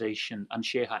organization,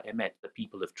 Anshe HaEmet, the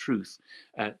People of Truth,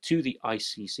 to the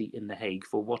ICC in The Hague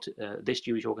for what this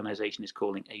Jewish organization is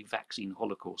calling a vaccine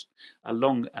holocaust. A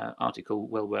long article,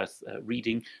 well worth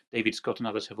reading. David Scott and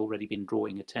others have already been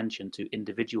drawing attention to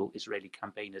individual Israeli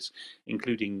campaigners,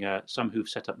 including some who've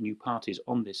set up new parties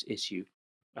on this issue.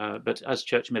 But as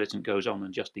Church Militant goes on,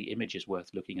 and just the image is worth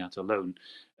looking at alone,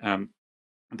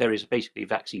 there is basically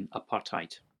vaccine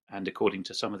apartheid. And according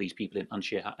to some of these people in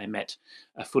Anshe Emet,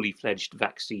 a fully fledged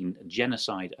vaccine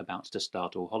genocide about to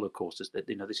start, or Holocaust. That,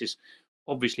 this is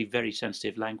obviously very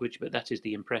sensitive language, but that is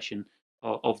the impression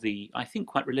of the, I think,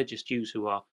 quite religious Jews who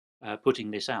are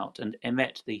putting this out. And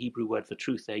Emet, the Hebrew word for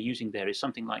truth they're using there, is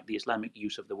something like the Islamic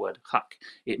use of the word haq.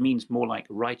 It means more like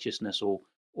righteousness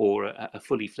or a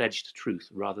fully fledged truth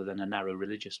rather than a narrow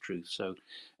religious truth. So,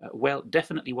 well,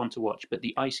 definitely one to watch. But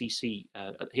the ICC,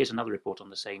 here's another report on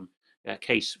the same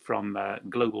case from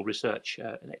Global Research,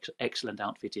 an excellent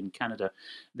outfit in Canada.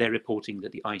 They're reporting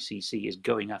that the ICC is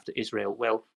going after Israel.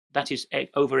 Well, that is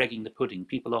over-egging the pudding.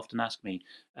 People often ask me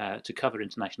to cover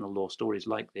international law stories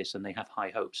like this, and they have high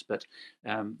hopes. But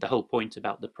the whole point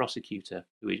about the prosecutor,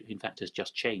 who in fact has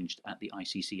just changed at the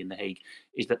ICC in The Hague,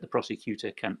 is that the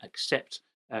prosecutor can accept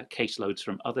caseloads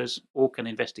from others or can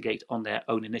investigate on their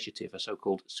own initiative, a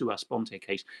so-called sua sponte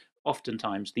case.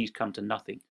 Oftentimes, these come to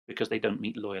nothing because they don't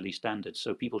meet lawyerly standards.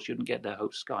 So people shouldn't get their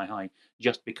hopes sky high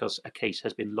just because a case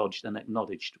has been lodged and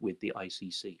acknowledged with the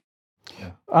ICC.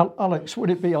 Yeah. Alex, would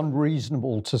it be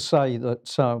unreasonable to say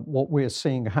that what we're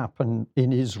seeing happen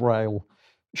in Israel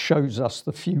shows us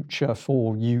the future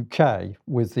for UK,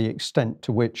 with the extent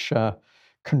to which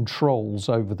controls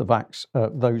over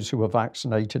those who are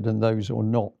vaccinated and those who are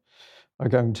not are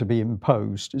going to be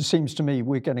imposed? It seems to me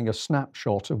we're getting a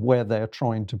snapshot of where they're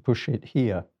trying to push it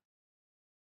here.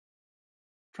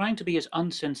 Trying to be as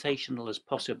unsensational as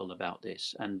possible about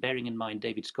this, and bearing in mind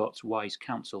David Scott's wise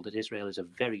counsel that Israel is a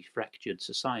very fractured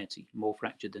society, more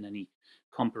fractured than any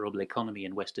comparable economy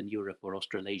in Western Europe or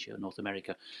Australasia or North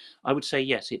America, I would say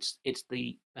yes, it's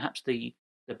perhaps the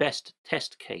best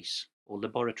test case or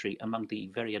laboratory among the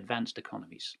very advanced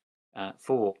economies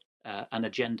for an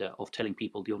agenda of telling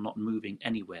people you're not moving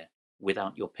anywhere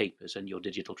without your papers and your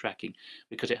digital tracking,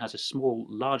 because it has a small,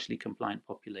 largely compliant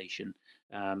population.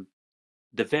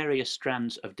 The various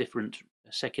strands of different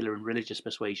secular and religious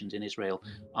persuasions in Israel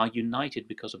are united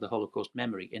because of the Holocaust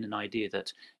memory in an idea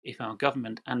that if our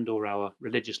government and or our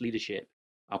religious leadership,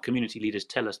 our community leaders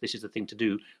tell us this is the thing to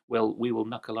do, well, we will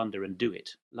knuckle under and do it,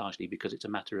 largely because it's a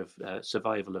matter of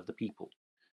survival of the people.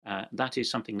 That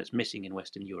is something that's missing in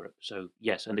Western Europe. So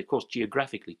yes, and of course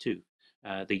geographically too,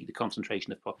 the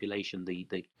concentration of population, the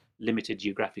limited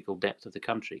geographical depth of the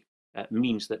country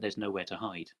means that there's nowhere to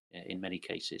hide in many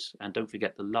cases. And don't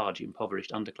forget the large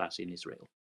impoverished underclass in Israel,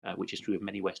 which is true of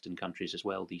many Western countries as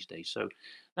well these days. So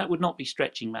that would not be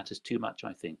stretching matters too much,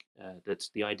 I think. That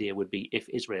the idea would be if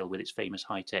Israel, with its famous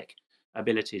high-tech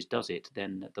abilities, does it,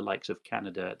 then the likes of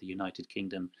Canada, the United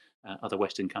Kingdom, other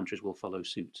Western countries will follow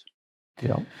suit.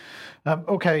 Yeah.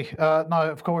 Okay. Now,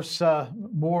 of course,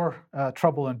 more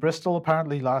trouble in Bristol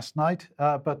apparently last night.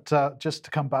 But just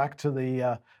to come back to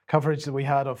the coverage that we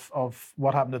had of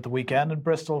what happened at the weekend in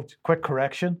Bristol, quick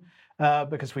correction,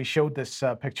 because we showed this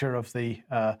picture of the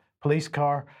police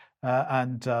car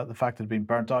and the fact that it had been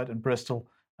burnt out in Bristol.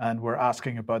 And we're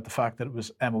asking about the fact that it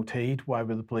was MOT'd. Why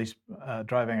were the police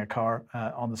driving a car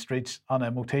on the streets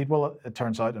un-MOT'd? Well, it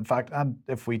turns out, in fact, and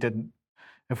if we didn't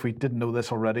know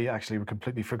this already, actually we're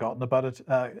completely forgotten about it.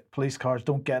 Police cars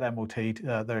don't get MOT'd.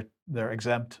 They're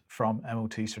exempt from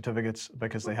MOT certificates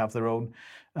because they have their own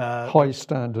high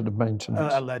standard of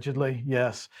maintenance. Allegedly,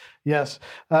 yes.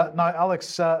 Now,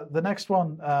 Alex, the next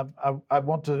one I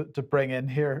want to bring in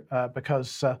here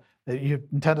because you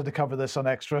intended to cover this on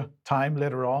extra time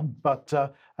later on, but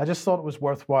I just thought it was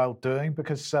worthwhile doing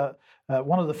because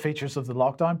one of the features of the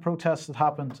lockdown protests that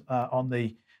happened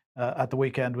at the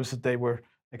weekend was that they were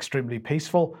extremely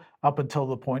peaceful up until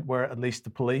the point where at least the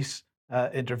police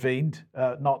intervened,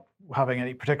 not having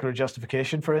any particular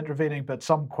justification for intervening, but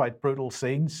some quite brutal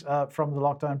scenes from the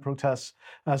lockdown protests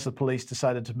as the police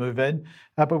decided to move in.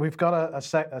 But we've got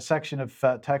a section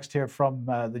of text here from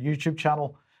the YouTube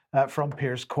channel from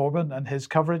Piers Corbyn and his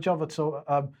coverage of it.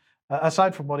 So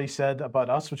aside from what he said about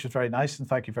us, which was very nice, and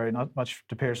thank you very much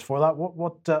to Piers for that,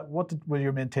 what were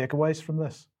your main takeaways from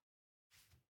this?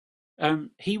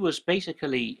 He was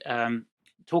basically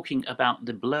talking about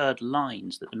the blurred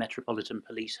lines that the Metropolitan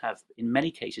Police have in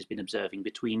many cases been observing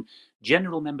between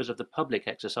general members of the public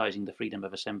exercising the freedom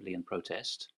of assembly and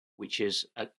protest, which is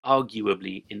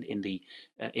arguably in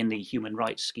the human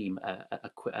rights scheme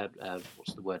a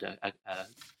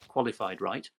qualified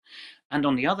right, and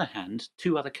on the other hand,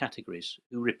 two other categories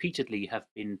who repeatedly have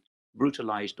been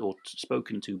brutalized or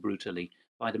spoken to brutally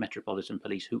by the Metropolitan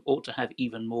Police, who ought to have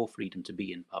even more freedom to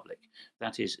be in public.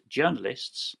 That is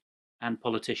journalists and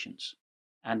politicians.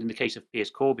 And in the case of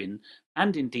Piers Corbyn,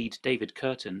 and indeed David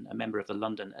Curtin, a member of the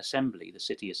London Assembly, the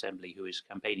City Assembly, who is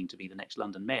campaigning to be the next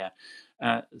London mayor,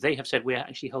 they have said we're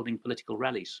actually holding political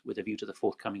rallies with a view to the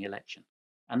forthcoming election.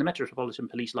 And the Metropolitan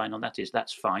Police line on that is,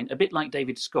 that's fine. A bit like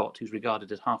David Scott, who's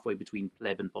regarded as halfway between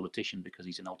pleb and politician because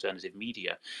he's in alternative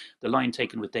media. The line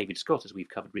taken with David Scott, as we've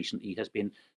covered recently, has been,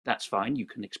 that's fine, you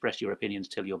can express your opinions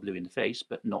till you're blue in the face,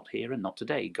 but not here and not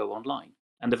today, go online.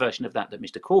 And the version of that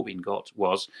Mr. Corbyn got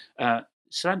was,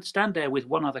 stand there with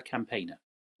one other campaigner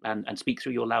and speak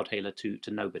through your loudhailer to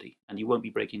nobody, and you won't be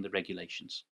breaking the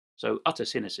regulations. So utter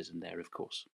cynicism there, of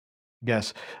course.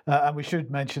 Yes, and we should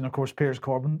mention, of course, Piers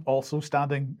Corbyn also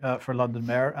standing for London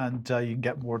Mayor, and you can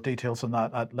get more details on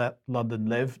that at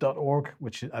letlondonlive.org,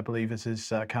 which I believe is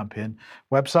his campaign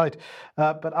website.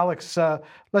 But Alex,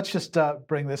 let's just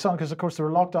bring this on, because of course there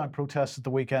were lockdown protests at the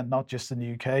weekend, not just in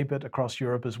the UK, but across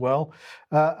Europe as well.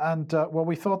 Well,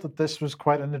 we thought that this was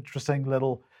quite an interesting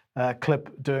little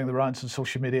clip doing the rounds on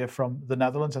social media from the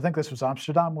Netherlands. I think this was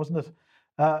Amsterdam, wasn't it?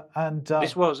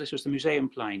 This was the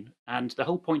Museumplein, and the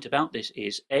whole point about this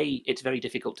is it's very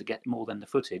difficult to get more than the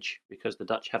footage because the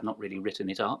Dutch have not really written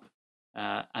it up,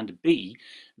 and B,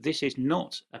 this is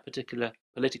not a particular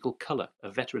political colour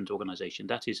of veterans organisation.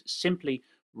 That is simply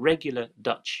regular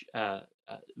Dutch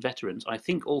veterans, I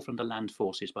think all from the land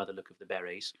forces by the look of the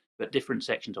berets, but different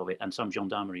sections of it, and some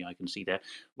gendarmerie I can see there,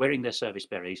 wearing their service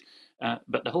berets.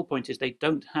 But the whole point is they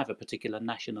don't have a particular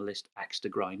nationalist axe to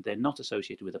grind. They're not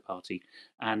associated with a party.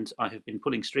 And I have been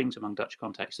pulling strings among Dutch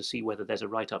contacts to see whether there's a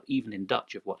write-up even in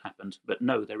Dutch of what happened, but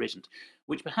no, there isn't,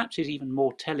 which perhaps is even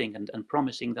more telling and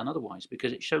promising than otherwise,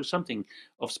 because it shows something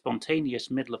of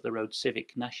spontaneous middle-of-the-road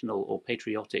civic, national or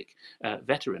patriotic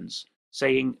veterans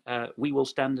saying, we will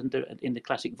stand in the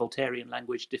classic Voltairean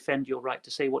language, defend your right to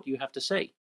say what you have to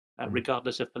say,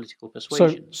 regardless of political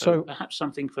persuasion. So perhaps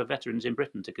something for veterans in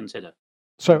Britain to consider.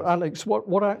 So, Alex,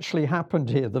 what actually happened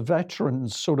here? The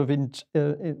veterans sort of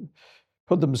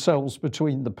put themselves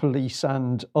between the police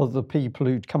and other people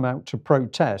who'd come out to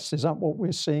protest. Is that what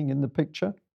we're seeing in the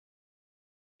picture?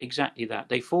 Exactly that.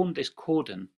 They formed this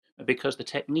cordon because the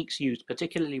techniques used,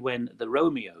 particularly when the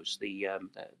Romeos, the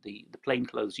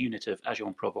plainclothes unit of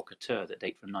agents provocateurs that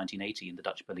date from 1980 in the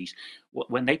Dutch police,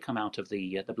 when they come out of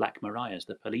the Black Marias,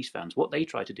 the police vans, what they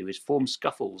try to do is form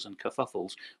scuffles and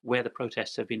kerfuffles where the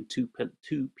protests have been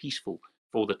too peaceful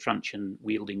for the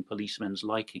truncheon-wielding policeman's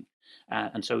liking.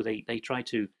 And so they try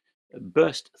to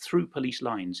burst through police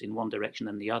lines in one direction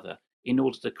and the other in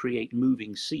order to create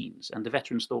moving scenes. And the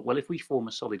veterans thought, well, if we form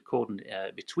a solid cordon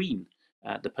between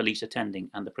the police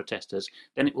attending and the protesters,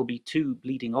 then it will be too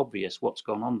bleeding obvious what's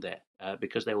gone on there,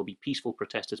 because there will be peaceful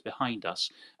protesters behind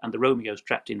us and the Romeos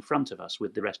trapped in front of us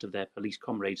with the rest of their police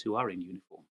comrades who are in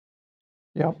uniform.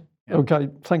 Yeah. Okay,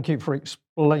 thank you for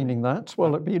explaining that.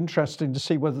 Well, it'd be interesting to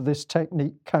see whether this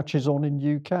technique catches on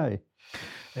in UK.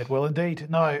 It will indeed.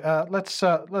 Now,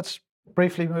 let's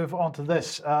briefly move on to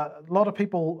this. A lot of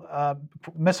people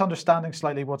misunderstanding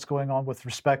slightly what's going on with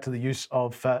respect to the use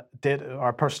of data,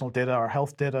 our personal data, our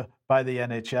health data by the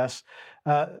NHS.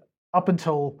 Up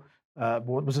until,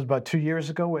 what was it, about 2 years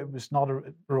ago, it was not a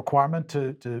requirement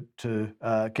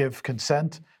to give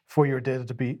consent for your data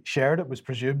to be shared. It was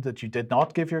presumed that you did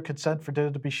not give your consent for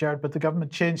data to be shared, but the government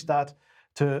changed that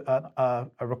to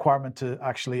a requirement to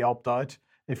actually opt out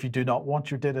if you do not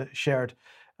want your data shared.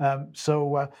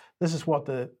 So this is what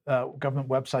the government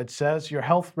website says. Your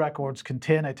health records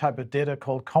contain a type of data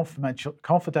called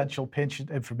confidential patient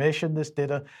information. This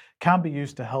data can be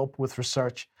used to help with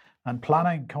research and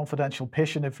planning. Confidential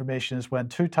patient information is when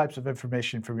two types of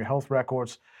information from your health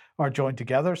records are joined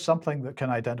together, something that can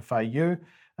identify you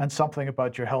and something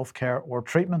about your health care or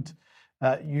treatment.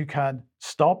 You can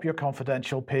stop your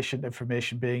confidential patient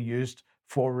information being used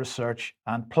for research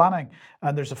and planning.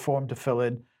 And there's a form to fill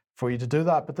in for you to do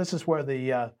that. But this is where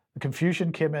the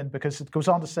confusion came in, because it goes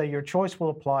on to say your choice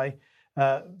will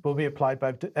be applied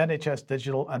by NHS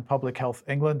Digital and Public Health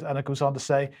England. And it goes on to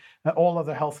say all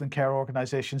other health and care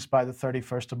organisations by the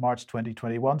 31st of March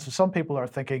 2021. So some people are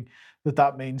thinking that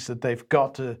that means that they've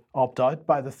got to opt out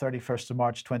by the 31st of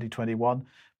March 2021.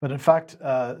 But in fact,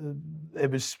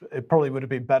 it probably would have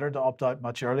been better to opt out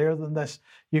much earlier than this.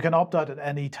 You can opt out at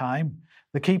any time.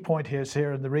 The key point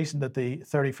here, and the reason that the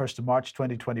 31st of March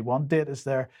 2021 date is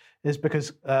there, is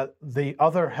because the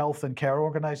other health and care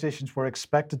organisations were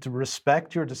expected to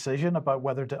respect your decision about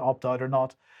whether to opt out or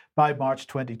not by March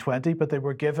 2020, but they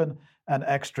were given an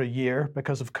extra year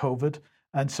because of COVID.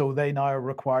 And so they now are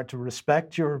required to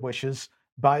respect your wishes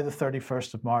by the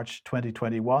 31st of March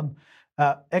 2021,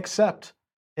 except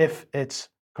if it's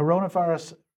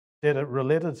coronavirus data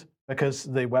related, because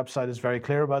the website is very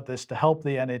clear about this, to help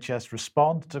the NHS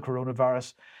respond to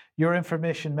coronavirus. Your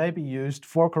information may be used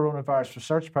for coronavirus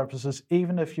research purposes,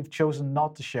 even if you've chosen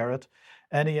not to share it.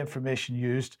 Any information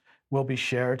used will be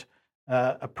shared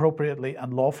appropriately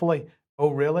and lawfully. Oh,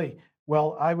 really?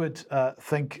 Well, I would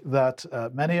think that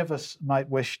many of us might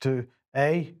wish to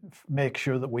A, make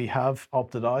sure that we have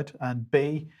opted out, and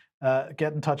B,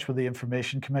 get in touch with the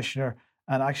Information Commissioner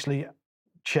and actually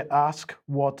ask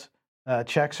what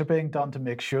checks are being done to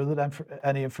make sure that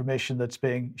any information that's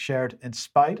being shared in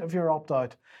spite of your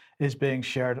opt-out is being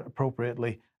shared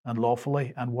appropriately and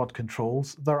lawfully, and what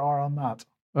controls there are on that.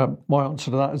 My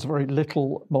answer to that is very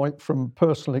little, Mike. From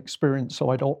personal experience,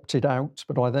 I'd opted out,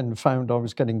 but I then found I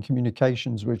was getting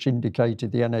communications which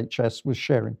indicated the NHS was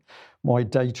sharing my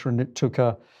data, and it took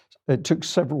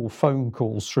several phone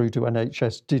calls through to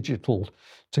NHS Digital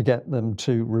to get them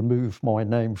to remove my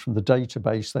name from the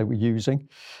database they were using.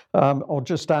 I'll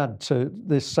just add to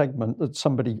this segment that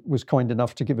somebody was kind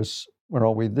enough to give us,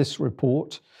 this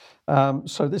report.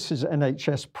 So this is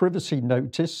NHS privacy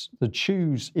notice. The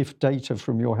choose if data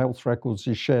from your health records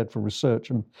is shared for research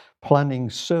and planning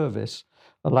service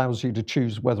allows you to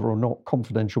choose whether or not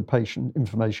confidential patient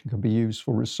information can be used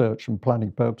for research and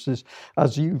planning purposes.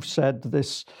 As you've said,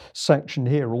 this section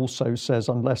here also says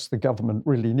unless the government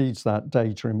really needs that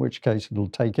data, in which case it'll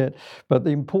take it. But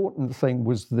the important thing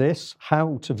was this: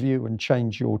 how to view and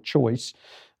change your choice.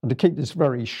 And to keep this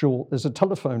very short, there's a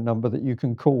telephone number that you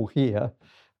can call here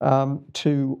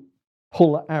to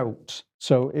pull out.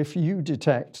 So if you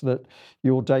detect that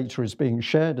your data is being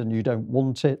shared and you don't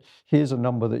want it, here's a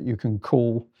number that you can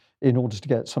call in order to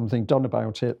get something done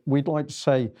about it. We'd like to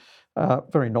say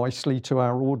very nicely to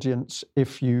our audience,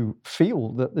 if you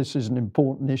feel that this is an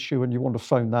important issue and you want to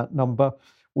phone that number,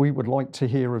 we would like to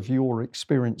hear of your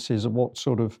experiences and what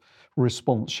sort of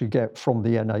response you get from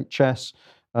the NHS.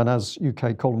 And as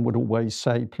UK Column would always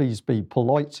say, please be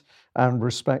polite and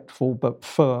respectful, but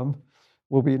firm.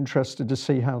 We'll be interested to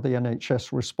see how the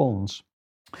NHS responds.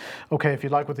 Okay, if you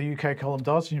like what the UK Column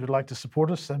does and you would like to support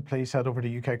us, then please head over to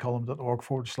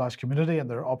ukcolumn.org/community, and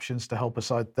there are options to help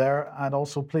us out there. And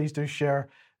also, please do share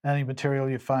any material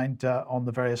you find on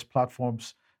the various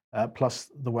platforms, plus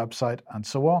the website and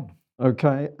so on.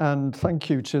 Okay, and thank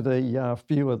you to the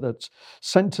viewer that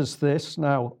sent us this.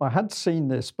 Now, I had seen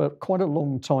this, but quite a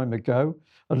long time ago,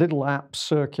 a little app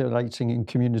circulating in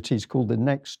communities called the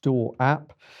Nextdoor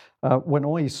app. When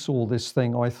I saw this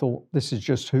thing, I thought this is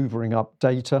just hoovering up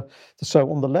data.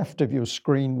 So on the left of your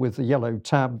screen with the yellow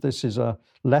tab, this is a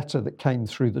letter that came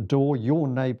through the door. Your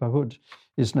neighbourhood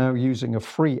is now using a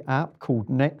free app called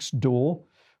Nextdoor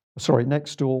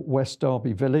West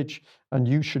Derby Village, and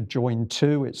you should join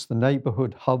too. It's the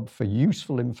neighbourhood hub for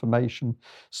useful information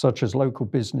such as local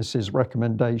businesses,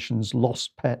 recommendations,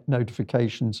 lost pet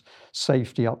notifications,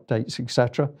 safety updates,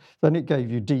 etc. Then it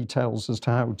gave you details as to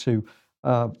how to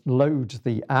load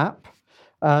the app,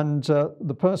 and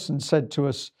the person said to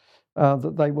us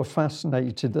that they were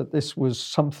fascinated that this was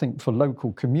something for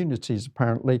local communities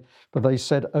apparently, but they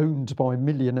said owned by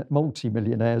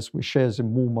multi-millionaires with shares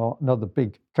in Walmart and other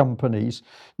big companies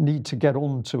need to get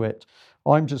onto it.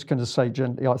 I'm just going to say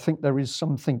gently, I think there is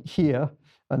something here,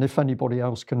 and if anybody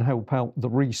else can help out the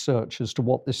research as to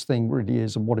what this thing really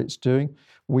is and what it's doing,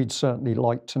 we'd certainly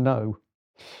like to know.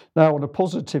 Now, on a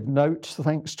positive note,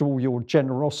 thanks to all your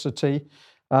generosity,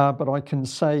 but I can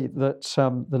say that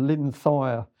the Lynn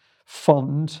Thayer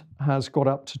Fund has got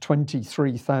up to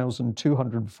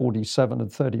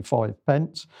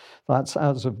 23,247.35. That's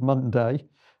as of Monday.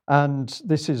 And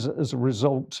this is as a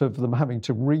result of them having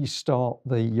to restart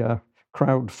the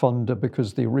crowdfunder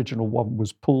because the original one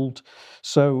was pulled.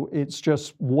 So it's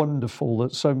just wonderful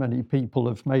that so many people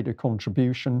have made a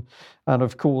contribution. And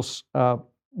of course,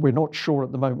 we're not sure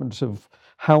at the moment of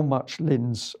how much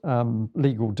Lynn's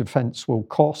legal defence will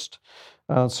cost.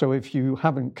 So if you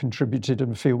haven't contributed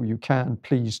and feel you can,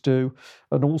 please do.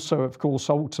 And also, of course,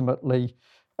 ultimately,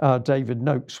 David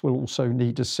Noakes will also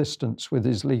need assistance with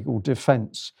his legal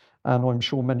defence. And I'm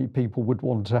sure many people would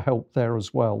want to help there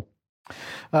as well.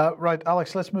 Right,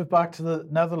 Alex, let's move back to the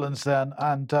Netherlands then.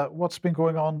 And what's been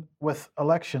going on with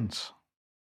elections?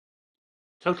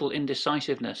 Total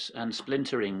indecisiveness and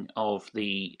splintering of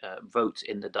the vote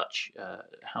in the Dutch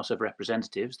House of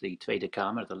Representatives, the Tweede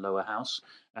Kamer, the lower house.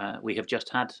 We have just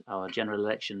had our general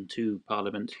election to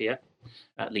Parliament here,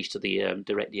 at least to the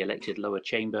directly elected lower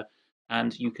chamber.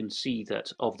 And you can see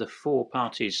that of the four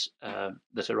parties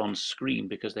that are on screen,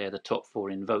 because they are the top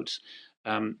four in votes,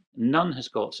 None has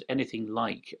got anything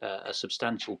like a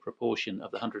substantial proportion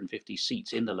of the 150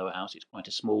 seats in the lower house. It's quite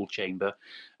a small chamber.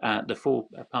 The four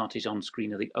parties on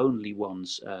screen are the only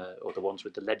ones, or the ones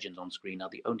with the legends on screen are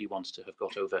the only ones to have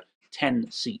got over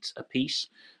 10 seats apiece.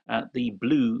 The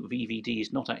blue VVD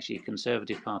is not actually a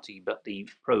Conservative party, but the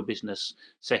pro-business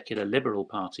secular Liberal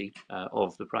party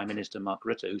of the Prime Minister Mark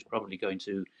Rutte, who's probably going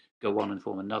to go on and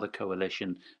form another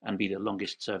coalition and be the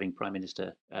longest serving Prime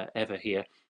Minister ever here.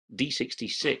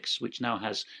 D66, which now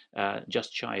has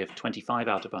just shy of 25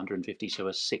 out of 150, so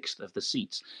a sixth of the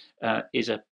seats, is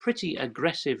a pretty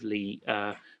aggressively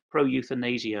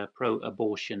pro-euthanasia,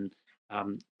 pro-abortion,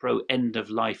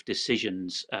 pro-end-of-life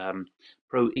decisions,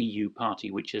 pro-EU party,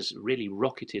 which has really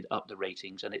rocketed up the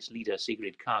ratings, and its leader,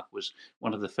 Sigrid Kaag, was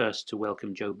one of the first to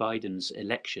welcome Joe Biden's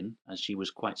election, as she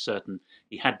was quite certain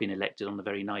he had been elected on the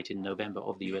very night in November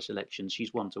of the US elections.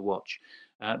 She's one to watch.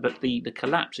 But the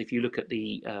collapse, if you look at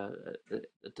the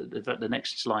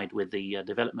next slide with the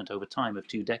development over time of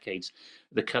 2 decades,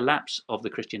 the collapse of the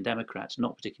Christian Democrats,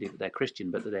 not particularly that they're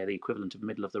Christian, but that they're the equivalent of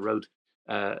middle-of-the-road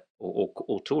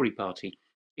or Tory party,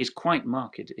 is quite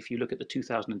marked. If you look at the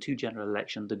 2002 general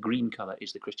election, the green colour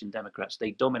is the Christian Democrats.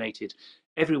 They dominated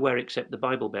everywhere except the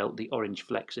Bible Belt, the orange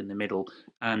flecks in the middle,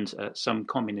 and some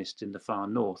communists in the far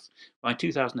north. By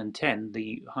 2010,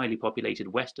 the highly populated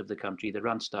west of the country, the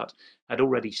Randstad, had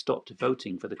already stopped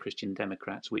voting for the Christian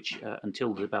Democrats, which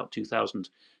until about 2000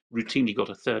 routinely got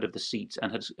a third of the seats,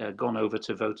 and had gone over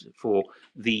to vote for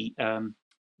the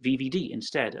VVD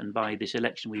instead, and by this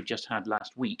election we've just had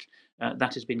last week,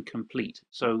 that has been complete.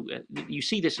 So you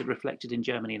see this reflected in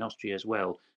Germany and Austria as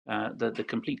well, the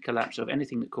complete collapse of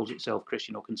anything that calls itself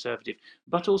Christian or conservative,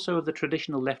 but also of the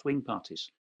traditional left-wing parties,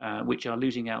 which are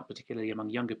losing out, particularly among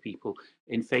younger people,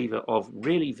 in favour of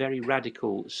really very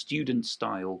radical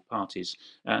student-style parties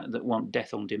that want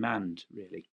death on demand,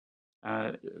 really.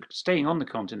 Staying on the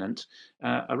continent,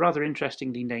 a rather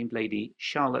interestingly named lady,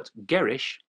 Charlotte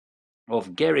Gerish,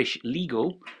 of Gerish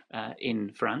Legal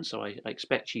in France, so I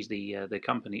expect she's the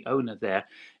company owner there,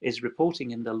 is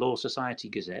reporting in the Law Society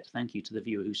Gazette, thank you to the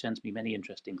viewer who sends me many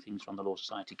interesting things from the Law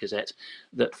Society Gazette,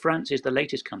 that France is the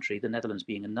latest country, the Netherlands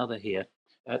being another here,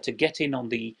 to get in on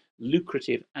the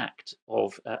lucrative act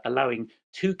of allowing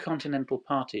 2 continental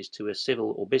parties to a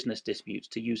civil or business dispute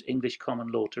to use English common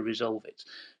law to resolve it.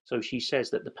 So she says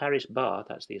that the Paris Bar,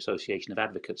 that's the Association of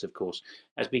Advocates, of course,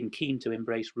 has been keen to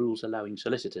embrace rules allowing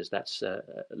solicitors, that's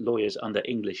lawyers under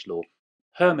English law,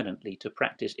 permanently to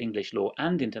practice English law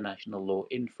and international law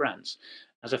in France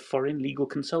as a foreign legal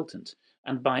consultant,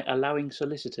 and by allowing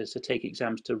solicitors to take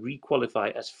exams to re-qualify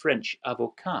as French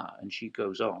avocat. And she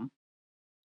goes on.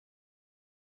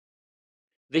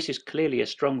 This is clearly a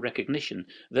strong recognition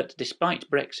that despite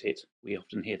Brexit, we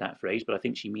often hear that phrase, but I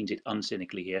think she means it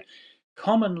uncynically here,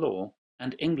 common law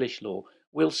and English law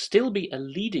will still be a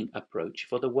leading approach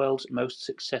for the world's most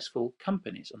successful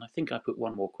companies. And I think I put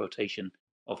one more quotation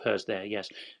of hers there, yes.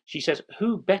 She says,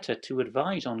 who better to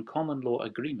advise on common law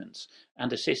agreements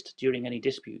and assist during any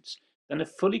disputes than a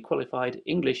fully qualified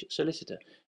English solicitor,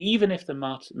 even if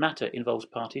the matter involves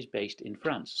parties based in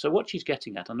France. So what she's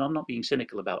getting at, and I'm not being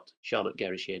cynical about Charlotte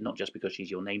Gerish here, not just because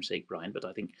she's your namesake, Brian, but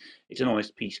I think it's an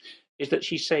honest piece, is that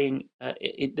she's saying that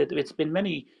it's been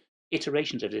many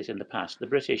iterations of this in the past. The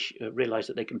British realise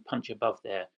that they can punch above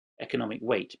their economic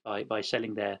weight by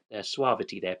selling their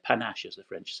suavity, their panache, as the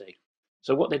French say.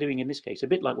 So what they're doing in this case, a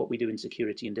bit like what we do in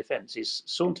security and defence, is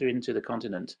saunter into the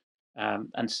continent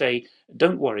and say,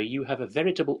 don't worry, you have a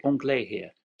veritable anglais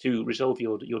here to resolve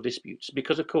your disputes.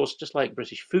 Because, of course, just like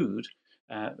British food,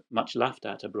 much laughed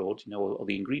at abroad, or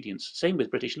the ingredients, same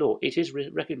with British law, it is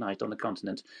recognised on the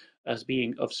continent as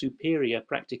being of superior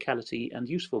practicality and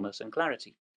usefulness and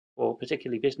clarity for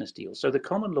particularly business deals. So the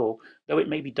common law, though it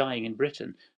may be dying in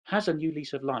Britain, has a new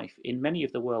lease of life in many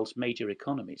of the world's major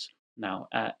economies now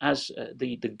as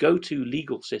the go-to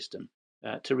legal system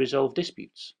to resolve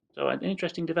disputes. So an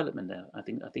interesting development there, I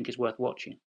think is worth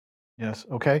watching. Yes,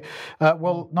 okay.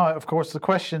 Well, now, of course, the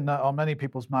question on many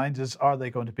people's minds is, are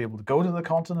they going to be able to go to the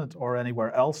continent or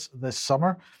anywhere else this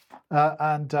summer?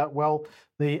 Well,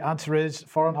 the answer is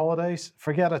foreign holidays,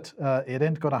 forget it. It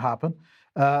ain't going to happen.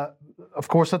 Of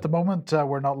course, at the moment,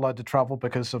 we're not allowed to travel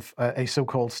because of a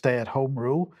so-called stay-at-home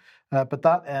rule. But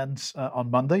that ends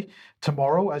on Monday.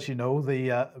 Tomorrow, as you know,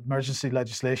 the emergency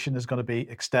legislation is going to be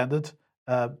extended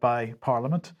by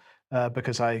Parliament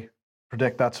because I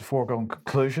predict that's a foregone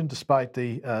conclusion, despite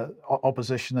the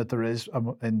opposition that there is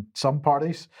in some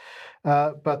parties.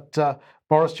 But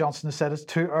Boris Johnson has said it's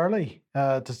too early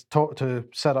to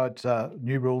set out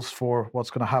new rules for what's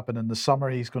going to happen in the summer.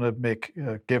 He's going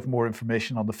to give more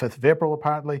information on the 5th of April,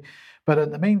 apparently. But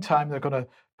in the meantime, they're going to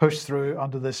push through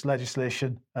under this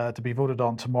legislation to be voted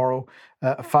on tomorrow,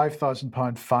 a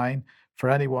 £5,000 fine for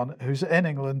anyone who's in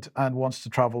England and wants to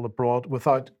travel abroad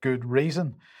without good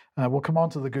reason. We'll come on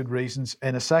to the good reasons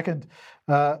in a second.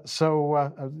 So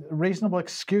a reasonable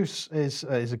excuse is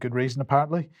a good reason,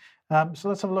 apparently. So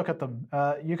let's have a look at them.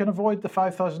 You can avoid the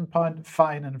 £5,000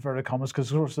 fine, in inverted commas,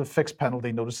 because it's a fixed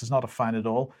penalty notice. It's not a fine at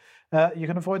all. You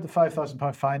can avoid the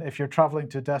 £5,000 fine if you're travelling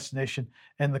to a destination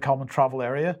in the common travel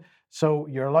area. So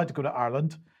you're allowed to go to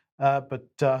Ireland, but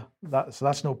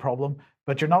that's no problem.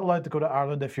 But you're not allowed to go to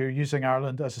Ireland if you're using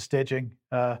Ireland as a staging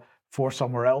for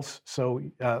somewhere else. So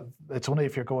it's only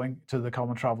if you're going to the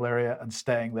common travel area and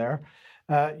staying there,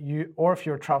 or if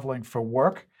you're travelling for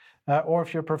work, or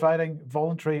if you're providing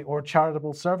voluntary or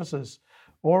charitable services,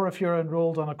 or if you're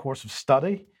enrolled on a course of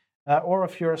study, or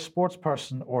if you're a sports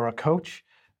person or a coach,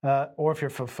 or if you're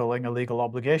fulfilling a legal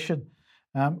obligation,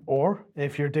 or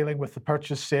if you're dealing with the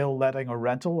purchase, sale, letting, or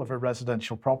rental of a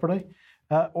residential property,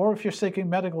 or if you're seeking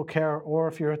medical care, or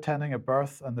if you're attending a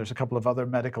birth, and there's a couple of other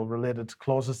medical related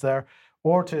clauses there,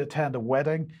 or to attend a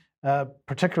wedding,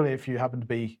 particularly if you happen to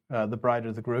be the bride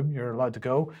or the groom, you're allowed to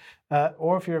go,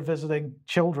 or if you're visiting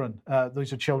children.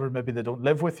 Those are children, maybe they don't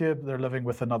live with you, but they're living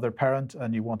with another parent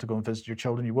and you want to go and visit your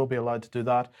children, you will be allowed to do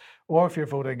that. Or if you're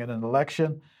voting in an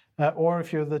election, or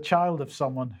if you're the child of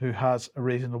someone who has a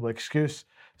reasonable excuse.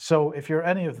 So if you're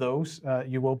any of those,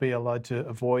 you will be allowed to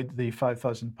avoid the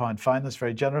 £5,000 fine. That's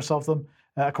very generous of them,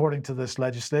 according to this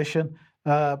legislation.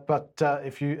 But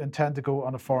if you intend to go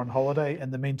on a foreign holiday,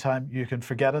 in the meantime, you can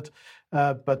forget it.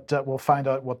 But we'll find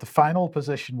out what the final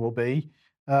position will be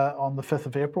on the 5th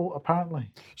of April, apparently.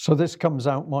 So this comes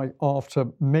out, Mike, after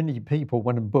many people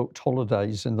went and booked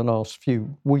holidays in the last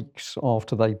few weeks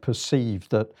after they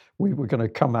perceived that we were going to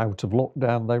come out of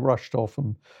lockdown. They rushed off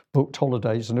and booked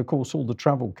holidays. And of course, all the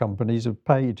travel companies have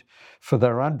paid for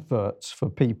their adverts for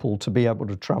people to be able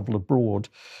to travel abroad.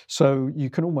 So you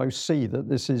can almost see that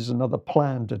this is another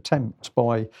planned attempt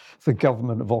by the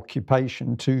government of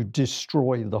occupation to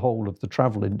destroy the whole of the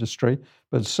travel industry.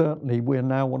 But certainly we're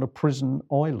now on a prison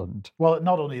island. Well,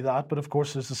 not only that, but of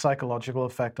course there's a psychological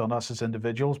effect on us as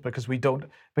individuals because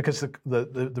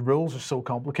the rules are so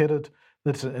complicated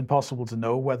that it's impossible to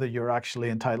know whether you're actually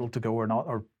entitled to go or not,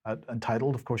 or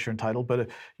entitled, of course you're entitled, but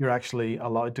you're actually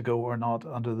allowed to go or not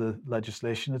under the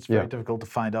legislation. It's very difficult to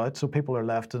find out. So people are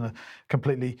left in a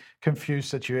completely confused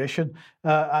situation.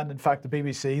 And in fact, the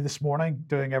BBC this morning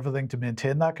doing everything to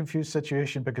maintain that confused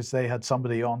situation because they had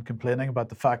somebody on complaining about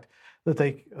the fact that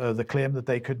the claim that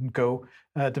they couldn't go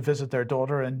to visit their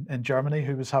daughter in Germany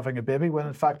who was having a baby, when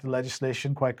in fact the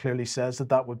legislation quite clearly says that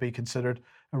that would be considered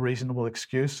a reasonable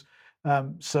excuse.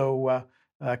 So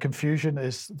confusion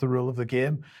is the rule of the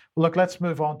game. Well, look, let's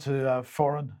move on to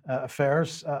foreign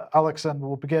affairs, Alex, and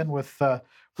we'll begin with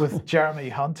Jeremy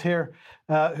Hunt here,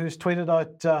 who's tweeted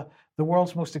out, "The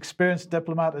world's most experienced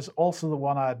diplomat is also the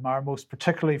one I admire most,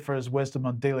 particularly for his wisdom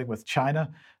on dealing with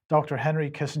China. Dr. Henry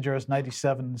Kissinger is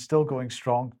 97 and still going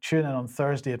strong. Tune in on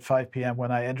Thursday at 5 p.m. when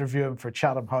I interview him for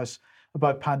Chatham House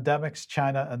about pandemics,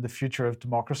 China, and the future of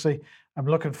democracy." I'm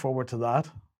looking forward to that.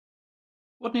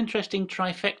 What an interesting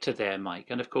trifecta there,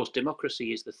 Mike. And of course,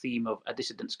 democracy is the theme of A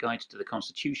Dissident's Guide to the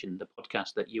Constitution, the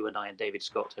podcast that you and I and David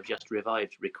Scott have just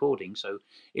revived recording. So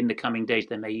in the coming days,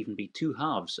 there may even be two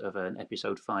halves of an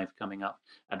episode 5 coming up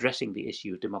addressing the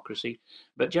issue of democracy.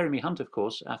 But Jeremy Hunt, of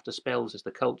course, after spells as the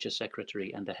Culture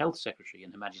Secretary and the Health Secretary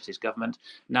in Her Majesty's government,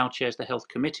 now chairs the Health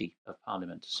Committee of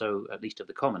Parliament, so at least of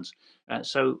the Commons.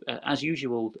 As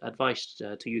usual, advice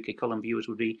to UK column viewers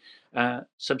would be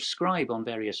subscribe on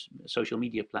various social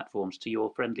media platforms to your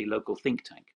friendly local think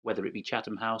tank, whether it be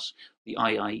Chatham House, the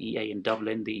IIEA in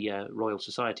Dublin, the Royal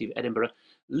Society of Edinburgh.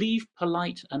 Leave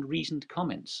polite and reasoned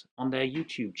comments on their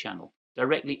YouTube channel,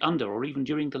 directly under or even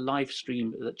during the live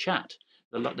stream, the chat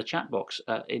box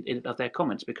of their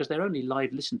comments, because they're only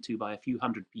live listened to by a few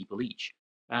hundred people each.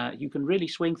 You can really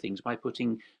swing things by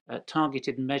putting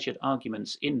targeted and measured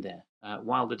arguments in there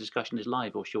while the discussion is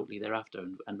live or shortly thereafter,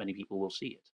 and many people will see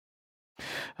it.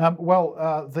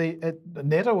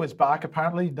 NATO is back,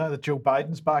 apparently. Now that Joe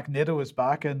Biden's back, NATO is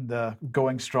back and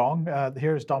going strong.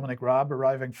 Here's Dominic Raab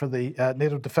arriving for the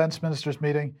NATO defense ministers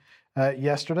meeting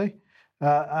yesterday.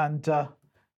 It's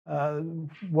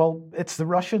the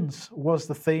Russians was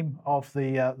the theme of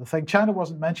the thing. China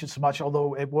wasn't mentioned so much,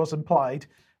 although it was implied,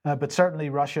 but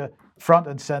certainly Russia front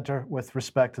and center with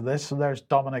respect to this. So there's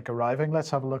Dominic arriving.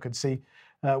 Let's have a look and see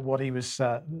what he was,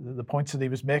 the points that he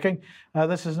was making.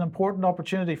 This is an important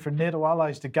opportunity for NATO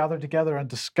allies to gather together and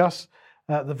discuss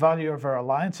the value of our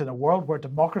alliance in a world where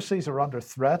democracies are under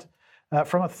threat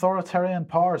from authoritarian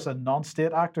powers and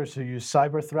non-state actors who use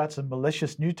cyber threats and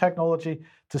malicious new technology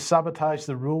to sabotage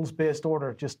the rules-based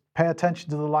order. Just pay attention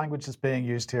to the language that's being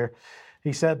used here.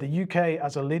 He said the UK,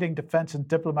 as a leading defence and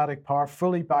diplomatic power,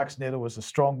 fully backs NATO as a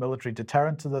strong military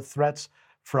deterrent to the threats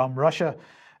from Russia.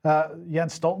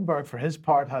 Jens Stoltenberg, for his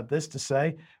part, had this to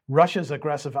say: Russia's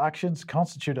aggressive actions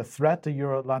constitute a threat to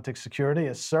Euro-Atlantic security.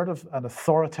 Assertive and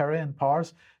authoritarian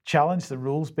powers challenge the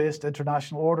rules-based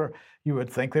international order. You would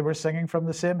think they were singing from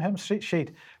the same hymn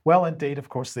sheet. Well, indeed, of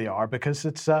course they are, because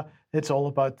it's all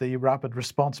about the rapid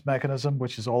response mechanism,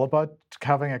 which is all about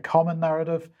having a common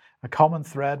narrative, a common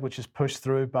thread, which is pushed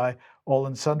through by all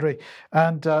and sundry.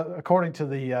 And according to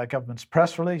the government's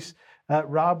press release,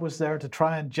 Raab was there to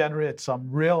try and generate some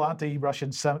real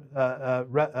anti-Russian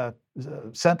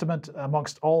sentiment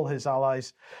amongst all his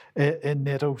allies in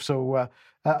NATO. So,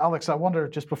 Alex, I wonder,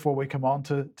 just before we come on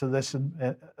to this in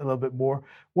a little bit more,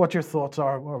 what your thoughts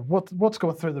are, or what's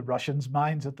going through the Russians'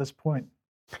 minds at this point?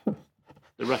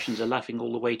 The Russians are laughing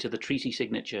all the way to the treaty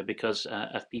signature, because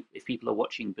if people are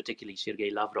watching particularly Sergei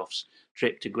Lavrov's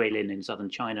trip to Guilin in southern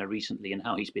China recently and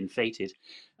how he's been feted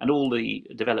and all the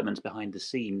developments behind the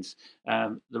scenes,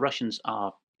 the Russians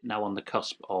are now on the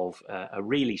cusp of a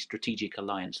really strategic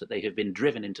alliance that they have been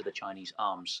driven into the Chinese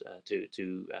arms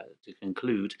to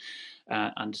conclude,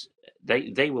 and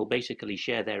they will basically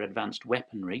share their advanced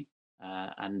weaponry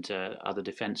and other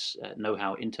defense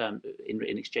know-how in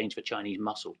exchange for Chinese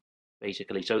muscle,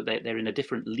 basically. So they're in a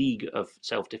different league of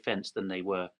self-defense than they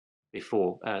were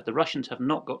before. The Russians have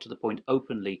not got to the point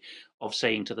openly of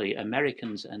saying to the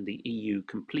Americans and the EU,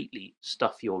 completely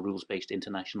stuff your rules-based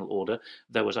international order,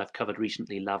 though, as I've covered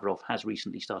recently, Lavrov has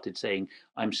recently started saying,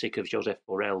 I'm sick of Joseph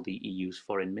Borrell, the EU's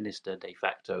foreign minister de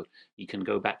facto. He can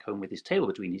go back home with his tail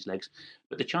between his legs.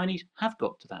 But the Chinese have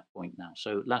got to that point now.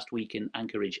 So last week in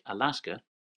Anchorage, Alaska,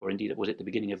 or indeed it was at the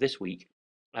beginning of this week,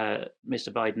 Mr.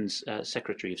 Biden's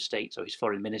Secretary of State, so his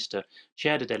foreign minister,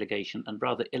 chaired a delegation and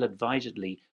rather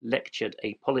ill-advisedly lectured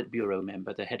a Politburo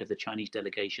member, the head of the Chinese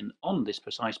delegation, on this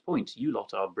precise point. You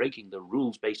lot are breaking the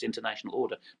rules-based international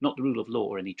order, not the rule of law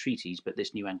or any treaties, but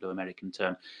this new Anglo-American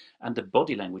term. And the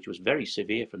body language was very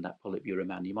severe from that Politburo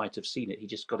man. You might have seen it. He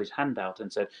just got his hand out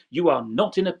and said, you are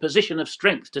not in a position of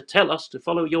strength to tell us to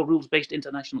follow your rules-based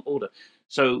international order.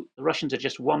 So the Russians are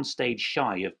just one stage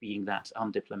shy of being that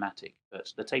undiplomatic,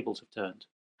 but the tables have turned.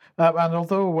 And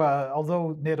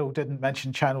although NATO didn't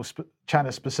mention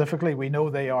China specifically, we know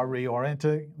they are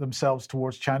reorienting themselves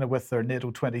towards China with their NATO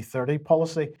 2030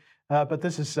 policy. But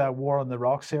this is war on the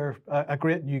rocks here. A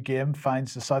great new game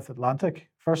finds the South Atlantic,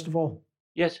 first of all.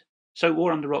 Yes. So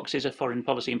War on the Rocks is a foreign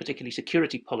policy and particularly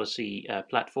security policy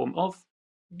platform of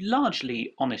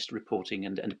largely honest reporting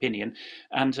and opinion.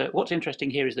 And what's interesting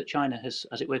here is that China has,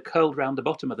 as it were, curled round the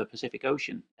bottom of the Pacific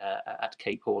Ocean at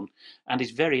Cape Horn and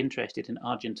is very interested in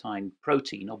Argentine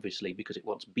protein, obviously, because it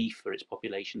wants beef for its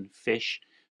population, fish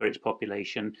for its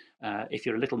population. If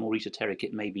you're a little more esoteric,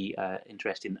 it may be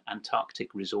interested in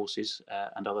Antarctic resources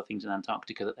and other things in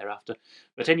Antarctica that they're after.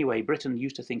 But anyway, Britain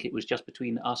used to think it was just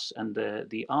between us and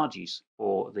the Argies,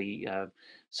 or the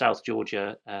South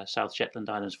Georgia, South Shetland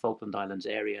Islands, Falkland Islands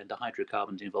area, and the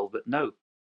hydrocarbons involved. But no,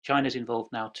 China's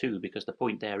involved now too, because the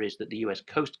point there is that the US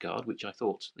Coast Guard, which I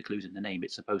thought, the clue's in the name,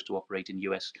 it's supposed to operate in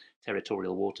US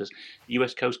territorial waters. The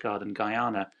US Coast Guard and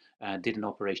Guyana did an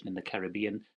operation in the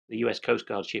Caribbean. The US Coast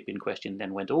Guard ship in question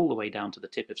then went all the way down to the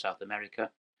tip of South America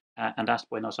and asked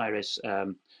Buenos Aires,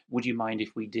 would you mind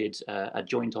if we did a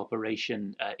joint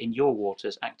operation in your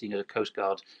waters, acting as a Coast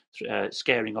Guard,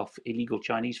 scaring off illegal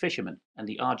Chinese fishermen? And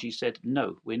the RG said,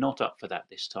 no, we're not up for that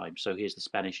this time. So here's the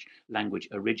Spanish language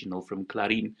original from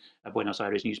Clarín, a Buenos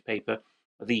Aires newspaper.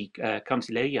 The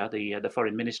Cancilleria, the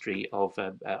foreign ministry of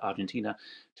Argentina,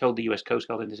 told the US Coast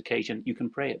Guard on this occasion, you can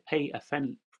pay a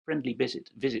friendly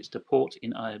visits to port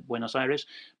in Buenos Aires,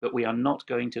 but we are not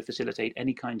going to facilitate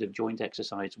any kind of joint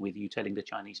exercise with you telling the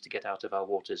Chinese to get out of our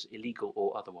waters, illegal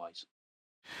or otherwise.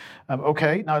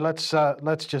 Okay, now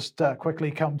let's just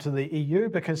quickly come to the EU,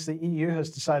 because the EU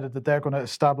has decided that they're going to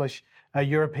establish a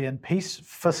European peace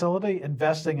facility,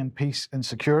 investing in peace and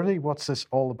security. What's this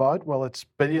all about? Well, it's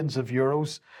billions of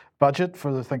euros budget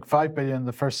for, I think, 5 billion in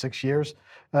the first 6 years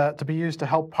to be used to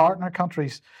help partner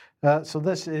countries. So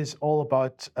this is all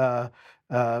about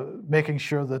making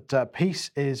sure that peace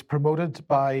is promoted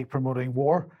by promoting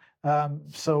war.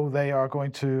 So they are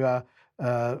going to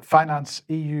finance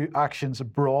EU actions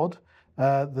abroad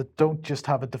that don't just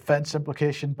have a defense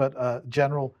implication, but a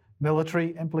general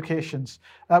military implications.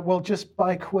 Well, just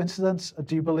by coincidence,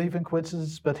 do you believe in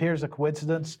coincidence? But here's a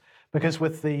coincidence, because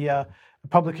with the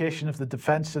publication of the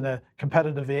Defence in a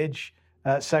Competitive Age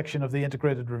section of the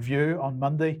Integrated Review on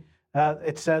Monday,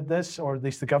 it said this, or at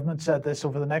least the government said this: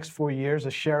 over the next 4 years,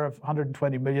 a share of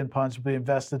 £120 million will be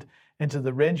invested into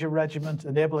the Ranger Regiment,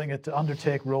 enabling it to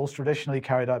undertake roles traditionally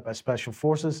carried out by special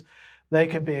forces. They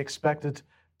can be expected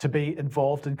to be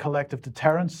involved in collective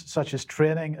deterrence, such as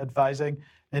training, advising,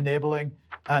 enabling,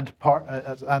 and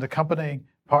accompanying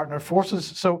partner forces.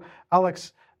 So,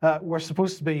 Alex, we're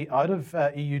supposed to be out of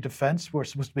EU defence. We're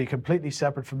supposed to be completely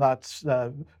separate from that,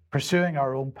 pursuing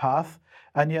our own path,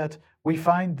 and yet we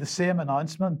find the same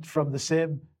announcement from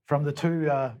the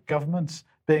two governments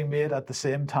being made at the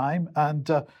same time, and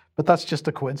but that's just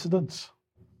a coincidence.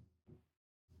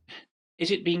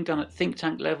 Is it being done at think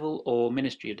tank level or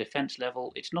Ministry of Defence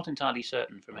level? It's not entirely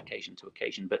certain from occasion to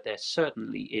occasion, but there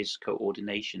certainly is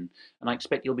coordination. And I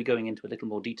expect you'll be going into a little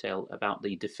more detail about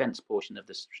the defence portion of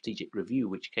the strategic review,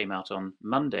 which came out on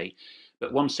Monday.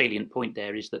 But one salient point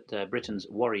there is that Britain's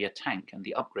Warrior tank and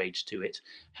the upgrades to it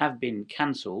have been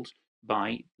cancelled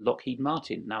by Lockheed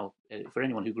Martin. Now, for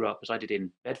anyone who grew up, as I did, in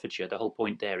Bedfordshire, the whole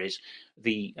point there is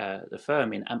the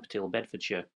firm in Ampthill,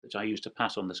 Bedfordshire, that I used to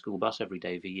pass on the school bus every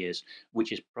day for years,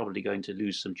 which is probably going to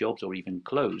lose some jobs or even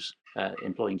close,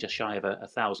 employing just shy of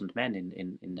 1,000 men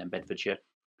in Bedfordshire.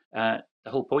 The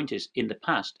whole point is, in the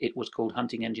past, it was called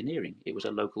Hunting Engineering. It was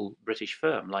a local British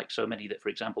firm, like so many that, for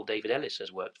example, David Ellis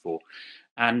has worked for.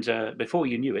 And before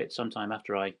you knew it, sometime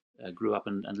after I grew up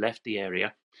and left the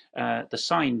area, the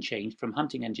sign changed from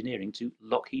Hunting Engineering to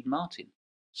Lockheed Martin.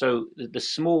 So the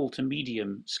small to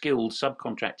medium skilled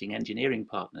subcontracting engineering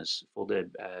partners for the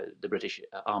British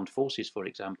Armed Forces, for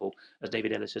example, as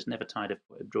David Ellis has never tired of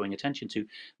drawing attention to,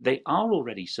 they are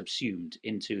already subsumed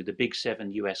into the big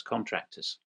 7 US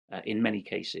contractors. In many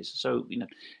cases. So,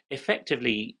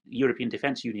 effectively, European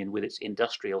Defence Union, with its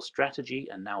industrial strategy,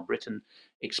 and now Britain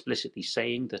explicitly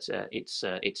saying that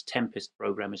its Tempest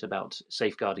programme is about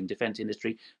safeguarding defence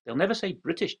industry, they'll never say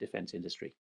British defence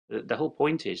industry. The whole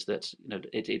point is that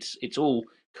it's all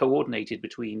coordinated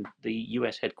between the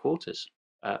US headquarters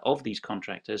of these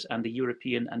contractors and the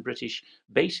European and British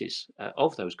bases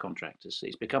of those contractors.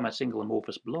 It's become a single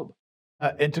amorphous blob.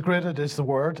 Integrated is the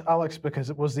word, Alex, because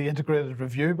it was the integrated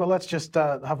review. But let's just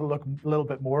have a look a little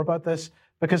bit more about this,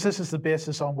 because this is the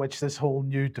basis on which this whole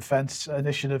new defence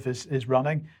initiative is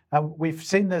running. And we've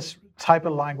seen this type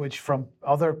of language from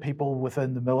other people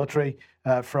within the military,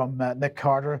 from Nick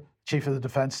Carter, Chief of the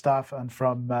Defence Staff, and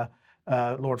from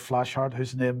Lord Flashheart,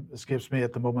 whose name escapes me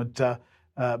at the moment,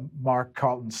 Mark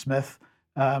Carlton Smith.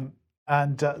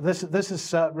 And this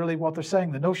is really what they're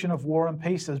saying. The notion of war and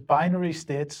peace as binary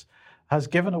states has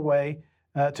given away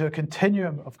to a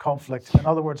continuum of conflict. In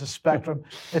other words, a spectrum.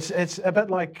 It's a bit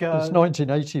like it's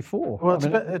 1984. Well,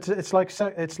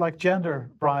 it's like gender,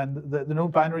 Brian. The no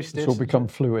binary states. It's all become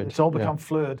fluid. It's all become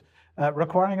fluid,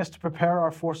 requiring us to prepare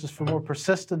our forces for more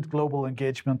persistent global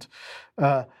engagement,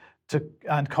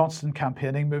 and constant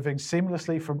campaigning, moving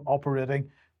seamlessly from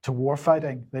operating to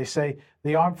warfighting. They say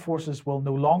the armed forces will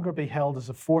no longer be held as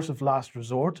a force of last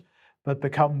resort, but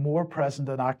become more present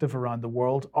and active around the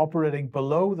world, operating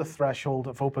below the threshold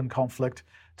of open conflict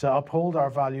to uphold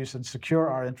our values and secure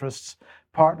our interests,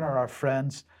 partner our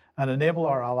friends, and enable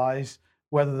our allies,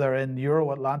 whether they're in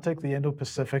Euro-Atlantic, the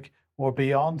Indo-Pacific, or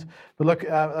beyond. But look,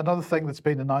 another thing that's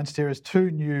been announced here is 2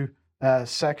 new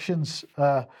sections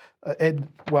in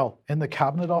the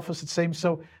Cabinet Office, it seems.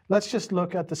 So let's just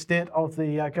look at the state of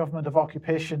the government of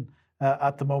occupation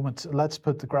at the moment. Let's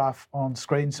put the graph on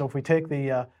screen. So if we take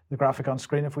the graphic on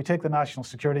screen, if we take the National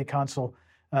Security Council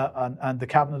and the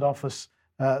Cabinet Office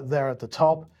there at the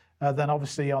top, then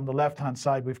obviously on the left-hand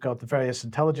side, we've got the various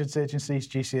intelligence agencies,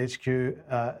 GCHQ,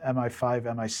 MI5,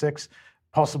 MI6.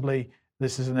 Possibly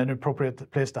this is an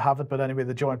inappropriate place to have it, but anyway,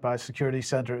 the Joint Biosecurity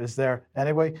Centre is there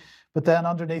anyway. But then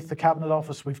underneath the Cabinet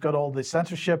Office, we've got all the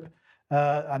censorship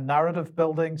and narrative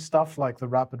building stuff like the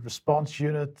Rapid Response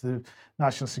Unit, the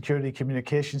National Security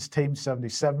Communications Team,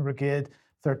 77 Brigade,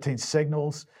 13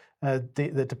 Signals,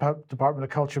 the Department of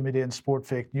Culture, Media and Sport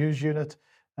Fake News Unit,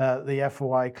 the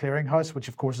FOI Clearinghouse, which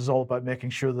of course is all about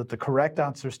making sure that the correct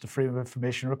answers to freedom of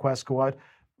information requests go out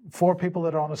for people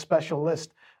that are on a special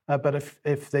list. But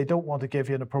if they don't want to give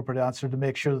you an appropriate answer, to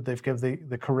make sure that they've given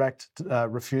the correct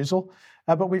refusal.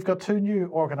 But we've got 2 new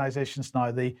organisations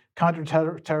now, the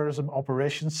Counter-Terrorism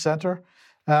Operations Centre,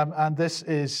 and this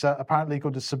is apparently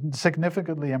going to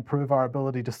significantly improve our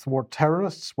ability to thwart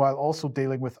terrorists while also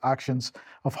dealing with actions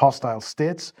of hostile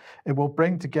states. It will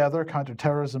bring together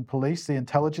counter-terrorism police, the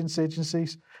intelligence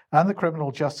agencies, and the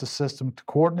criminal justice system to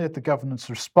coordinate the government's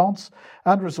response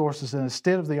and resources in a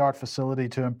state-of-the-art facility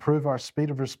to improve our speed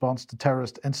of response to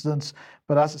terrorist incidents.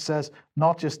 But as it says,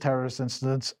 not just terrorist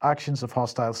incidents, actions of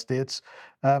hostile states.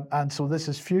 And so this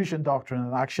is fusion doctrine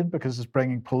in action, because it's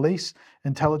bringing police,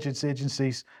 intelligence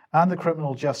agencies, and the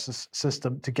criminal justice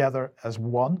system together as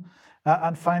one.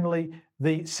 And finally,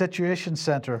 the Situation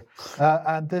Centre.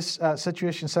 And this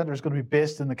Situation Centre is going to be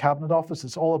based in the Cabinet Office.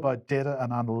 It's all about data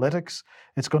and analytics.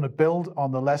 It's going to build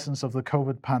on the lessons of the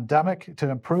COVID pandemic to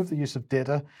improve the use of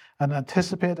data and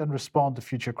anticipate and respond to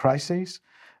future crises.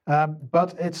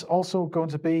 But it's also going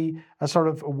to be a sort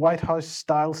of White House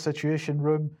style situation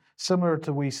room, similar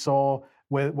to we saw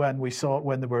when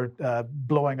they were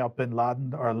blowing up bin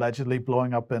Laden, or allegedly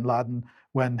blowing up bin Laden,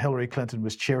 when Hillary Clinton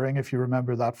was cheering, if you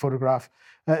remember that photograph.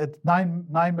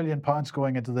 £9 million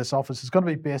going into this office. It's going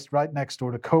to be based right next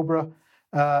door to Cobra,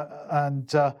 and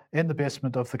in the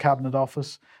basement of the Cabinet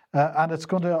Office. And it's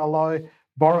going to allow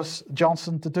Boris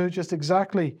Johnson to do just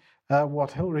exactly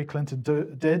what Hillary Clinton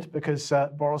did, because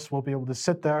Boris will be able to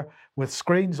sit there with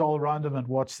screens all around him and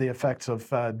watch the effects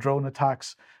of drone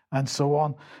attacks and so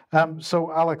on.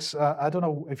 So, Alex, I don't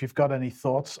know if you've got any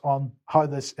thoughts on how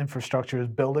this infrastructure is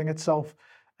building itself,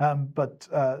 but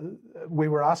we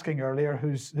were asking earlier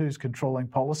who's controlling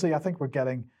policy. I think we're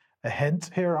getting a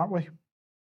hint here, aren't we?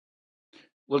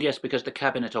 Well, yes, because the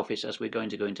Cabinet Office, as we're going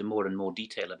to go into more and more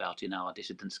detail about in our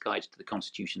Dissident's Guide to the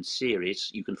Constitution series,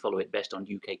 you can follow it best on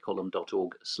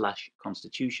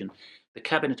ukcolumn.org/constitution. The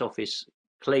Cabinet Office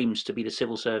claims to be the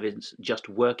civil servants just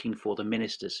working for the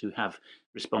ministers who have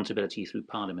responsibility through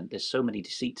Parliament. There's so many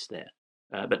deceits there.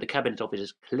 But the Cabinet Office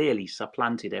has clearly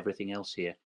supplanted everything else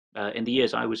here. In the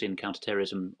years I was in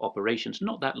counterterrorism operations,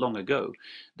 not that long ago,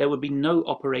 there would be no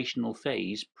operational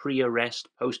phase, pre-arrest,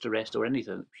 post-arrest, or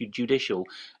anything judicial,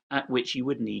 at which you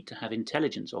would need to have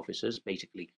intelligence officers,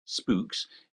 basically spooks,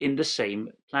 in the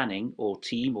same planning or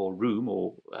team or room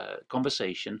or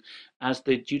conversation as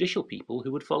the judicial people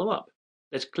who would follow up.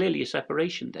 There's clearly a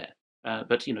separation there.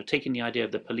 But taking the idea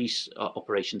of the police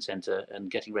operation centre and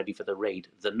getting ready for the raid,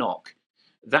 the knock,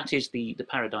 that is the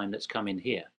paradigm that's come in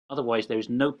here. Otherwise, there is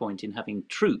no point in having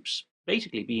troops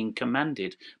basically being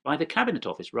commanded by the Cabinet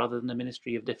Office rather than the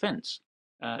Ministry of Defence.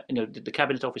 The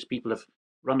Cabinet Office people have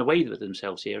run away with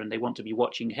themselves here, and they want to be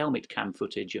watching helmet cam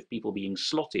footage of people being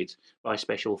slotted by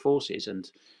special forces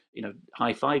and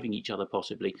high-fiving each other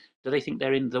possibly. Do they think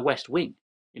they're in the West Wing?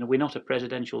 We're not a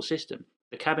presidential system.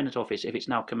 The Cabinet Office, if it's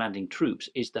now commanding troops,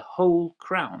 is the whole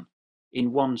crown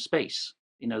in one space,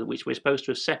 which we're supposed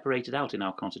to have separated out in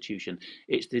our constitution.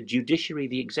 It's the judiciary,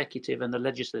 the executive, and the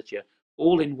legislature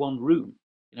all in one room.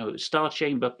 Star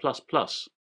Chamber plus,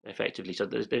 effectively. So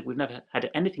we've never had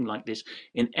anything like this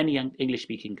in any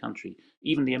English-speaking country.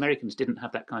 Even the Americans didn't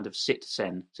have that kind of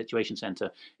situation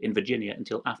center in Virginia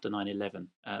until after 9/11.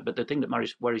 But the thing that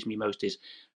worries me most is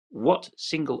what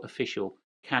single official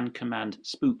can command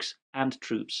spooks and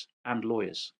troops and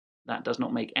lawyers. That does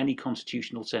not make any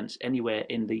constitutional sense anywhere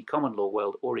in the common law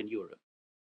world or in Europe.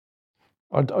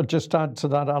 I'd just add to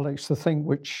that, Alex, the thing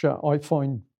which I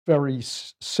find very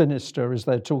sinister is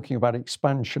they're talking about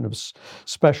expansion of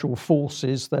special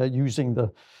forces. They're using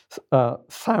the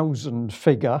 1,000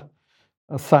 figure,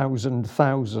 1,000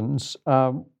 thousands.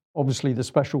 Obviously, the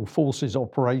special forces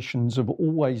operations have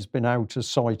always been out of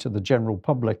sight of the general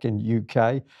public in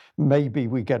UK. Maybe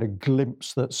we get a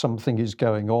glimpse that something is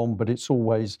going on, but it's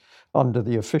always under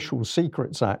the Official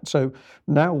Secrets Act. So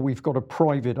now we've got a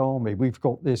private army. We've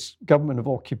got this government of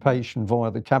occupation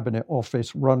via the Cabinet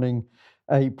Office running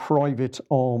a private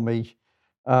army,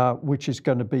 which is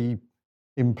going to be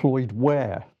employed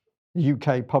where? The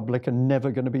UK public are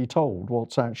never going to be told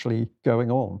what's actually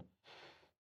going on.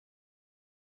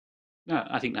 No,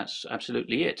 I think that's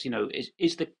absolutely it.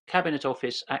 Is the Cabinet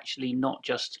Office actually not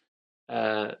just,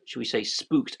 should we say,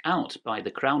 spooked out by the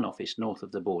Crown Office north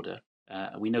of the border?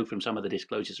 We know from some of the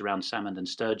disclosures around Salmond and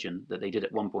Sturgeon that they did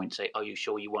at one point say, are you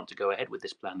sure you want to go ahead with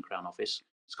this plan, Crown Office,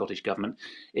 Scottish Government?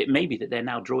 It may be that they're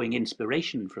now drawing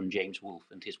inspiration from James Wolfe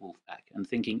and his Wolf Pack and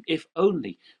thinking, if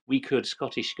only we could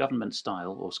Scottish Government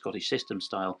style or Scottish system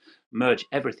style merge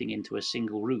everything into a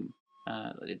single room.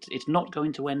 It's not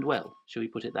going to end well, shall we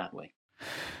put it that way?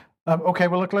 Okay,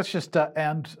 well, look, let's just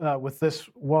end with this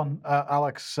one,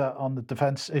 Alex, on the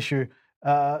defence issue.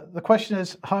 The question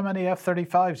is, how many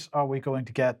F-35s are we going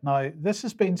to get? Now, this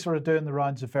has been sort of doing the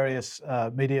rounds of various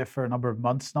media for a number of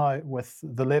months now, with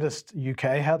the latest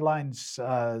UK headlines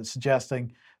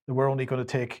suggesting that we're only going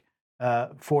to take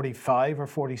 45 or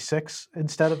 46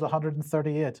 instead of the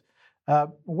 138.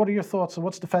 What are your thoughts, and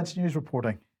what's Defence News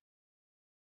reporting?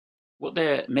 What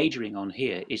they're majoring on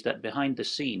here is that behind the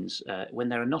scenes, when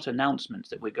there are not announcements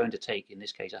that we're going to take, in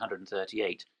this case,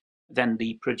 138, then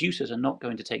the producers are not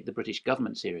going to take the British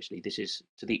government seriously. This is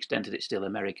to the extent that it's still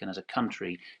American as a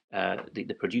country.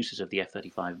 The producers of the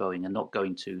F-35 Boeing are not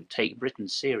going to take Britain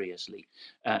seriously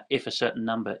if a certain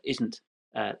number isn't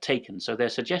taken. So they're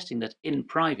suggesting that in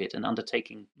private, an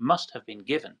undertaking must have been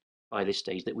given by this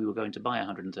stage that we were going to buy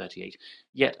 138.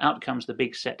 Yet out comes the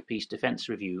big set piece defence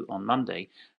review on Monday,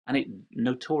 and it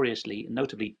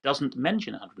notably doesn't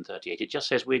mention 138. It just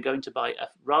says we're going to buy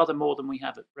rather more than we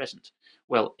have at present.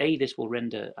 Well, A, this will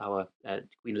render our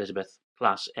Queen Elizabeth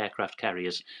class aircraft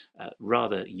carriers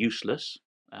rather useless.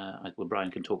 Well, Brian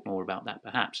can talk more about that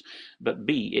perhaps. But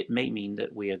B, it may mean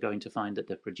that we are going to find that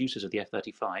the producers of the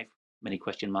F-35, many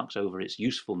question marks over its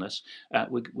usefulness,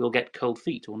 will get cold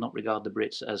feet, will not regard the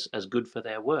Brits as good for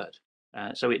their word.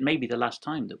 So it may be the last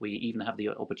time that we even have the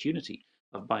opportunity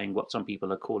of buying what some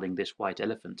people are calling this white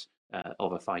elephant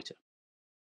of a fighter.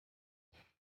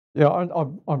 Yeah,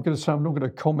 I'm going to say I'm not going to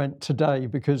comment today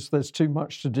because there's too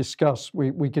much to discuss.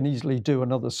 We can easily do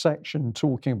another section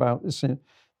talking about this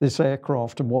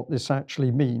aircraft and what this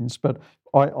actually means. But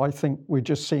I think we're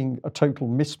just seeing a total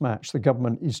mismatch. The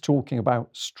government is talking about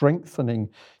strengthening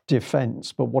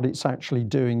defence, but what it's actually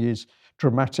doing is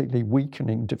dramatically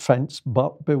weakening defence,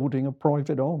 but building a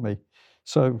private army.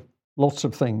 So lots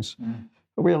of things.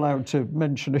 Are we allowed to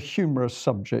mention a humorous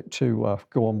subject to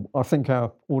go on? I think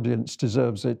our audience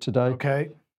deserves it today. Okay.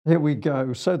 Here we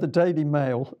go. So the Daily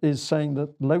Mail is saying that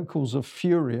locals are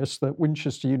furious that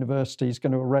Winchester University is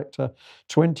going to erect a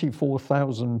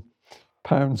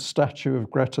 £24,000 statue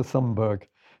of Greta Thunberg.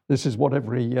 This is what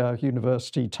every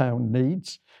university town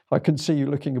needs. I can see you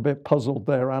looking a bit puzzled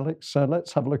there, Alex. So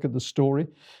let's have a look at the story.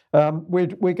 We're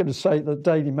going to say that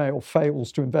Daily Mail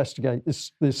fails to investigate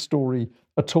this story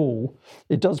at all.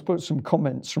 It does put some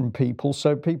comments from people.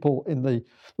 So people in the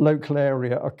local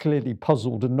area are clearly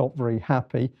puzzled and not very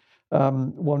happy.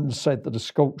 One said that a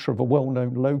sculpture of a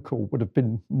well-known local would have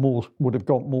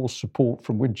got more support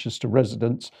from Winchester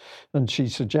residents, and she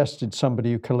suggested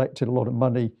somebody who collected a lot of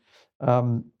money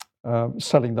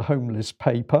selling the homeless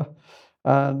paper.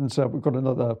 And we've got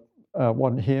another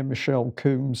one here. Michelle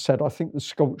Coombs said, I think the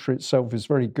sculpture itself is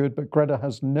very good, but Greta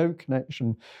has no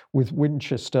connection with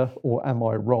Winchester, or am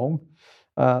I wrong?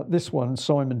 This one,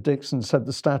 Simon Dixon, said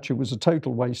the statue was a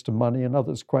total waste of money, and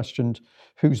others questioned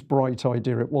whose bright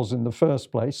idea it was in the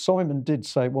first place. Simon did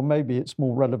say, well, maybe it's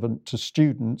more relevant to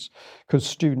students because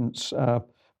students are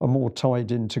more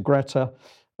tied into Greta.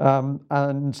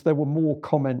 And there were more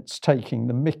comments taking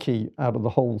the mickey out of the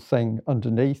whole thing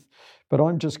underneath. But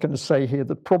I'm just going to say here,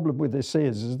 the problem with this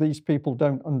is these people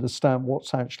don't understand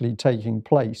what's actually taking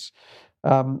place.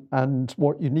 And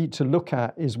what you need to look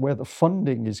at is where the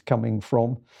funding is coming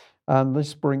from. And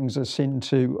this brings us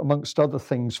into, amongst other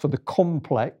things, for the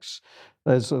complex,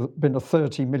 there's been a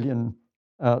 30 million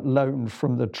loan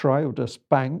from the Triodos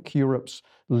Bank, Europe's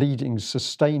leading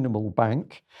sustainable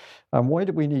bank. And why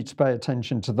do we need to pay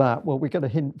attention to that? Well, we get a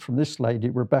hint from this lady,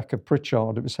 Rebecca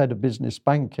Pritchard, who was head of business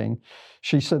banking.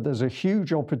 She said there's a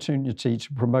huge opportunity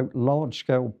to promote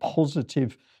large-scale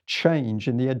positive change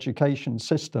in the education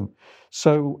system.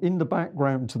 So in the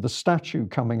background to the statue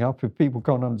coming up, if people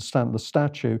can't understand the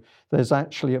statue, there's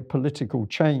actually a political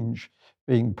change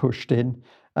being pushed in.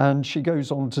 And she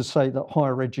goes on to say that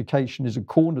higher education is a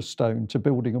cornerstone to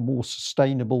building a more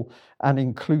sustainable and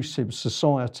inclusive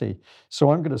society.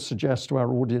 So I'm going to suggest to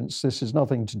our audience this is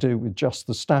nothing to do with just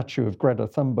the statue of Greta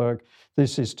Thunberg.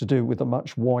 This is to do with a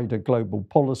much wider global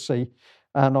policy.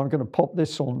 And I'm going to pop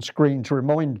this on screen to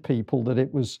remind people that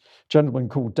it was a gentleman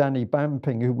called Danny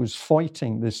Bamping who was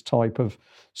fighting this type of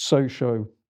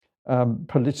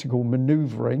socio-political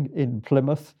manoeuvring in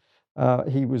Plymouth.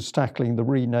 He was tackling the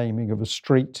renaming of a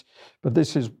street. But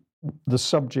this is the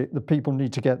subject that people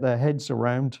need to get their heads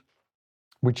around,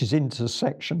 which is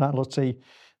intersectionality.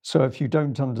 So if you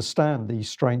don't understand these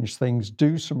strange things,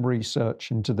 do some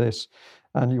research into this,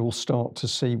 and you'll start to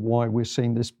see why we're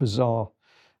seeing this bizarre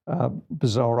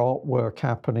artwork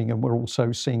happening, and we're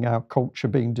also seeing our culture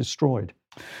being destroyed.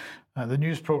 The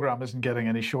news programme isn't getting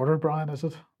any shorter, Brian, is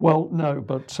it? Well, no,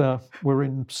 but we're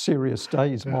in serious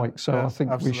days, Mike, so I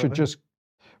think absolutely.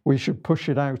 we should push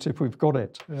it out if we've got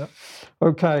it. Yeah.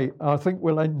 Okay, I think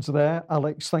we'll end there.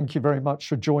 Alex, thank you very much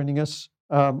for joining us.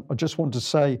 I just want to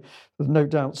say that no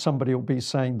doubt somebody will be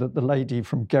saying that the lady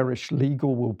from Gerrish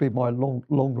Legal will be my long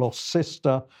lost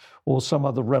sister or some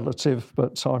other relative,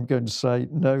 but I'm going to say,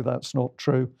 no, that's not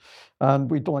true.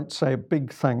 And we'd like to say a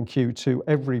big thank you to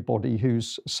everybody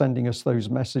who's sending us those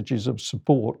messages of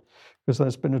support, because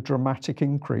there's been a dramatic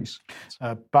increase.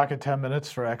 Back in 10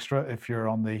 minutes for Extra if you're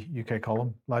on the UK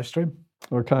Column live stream.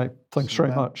 Okay, thanks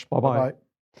very much. Bye-bye.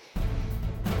 Bye-bye.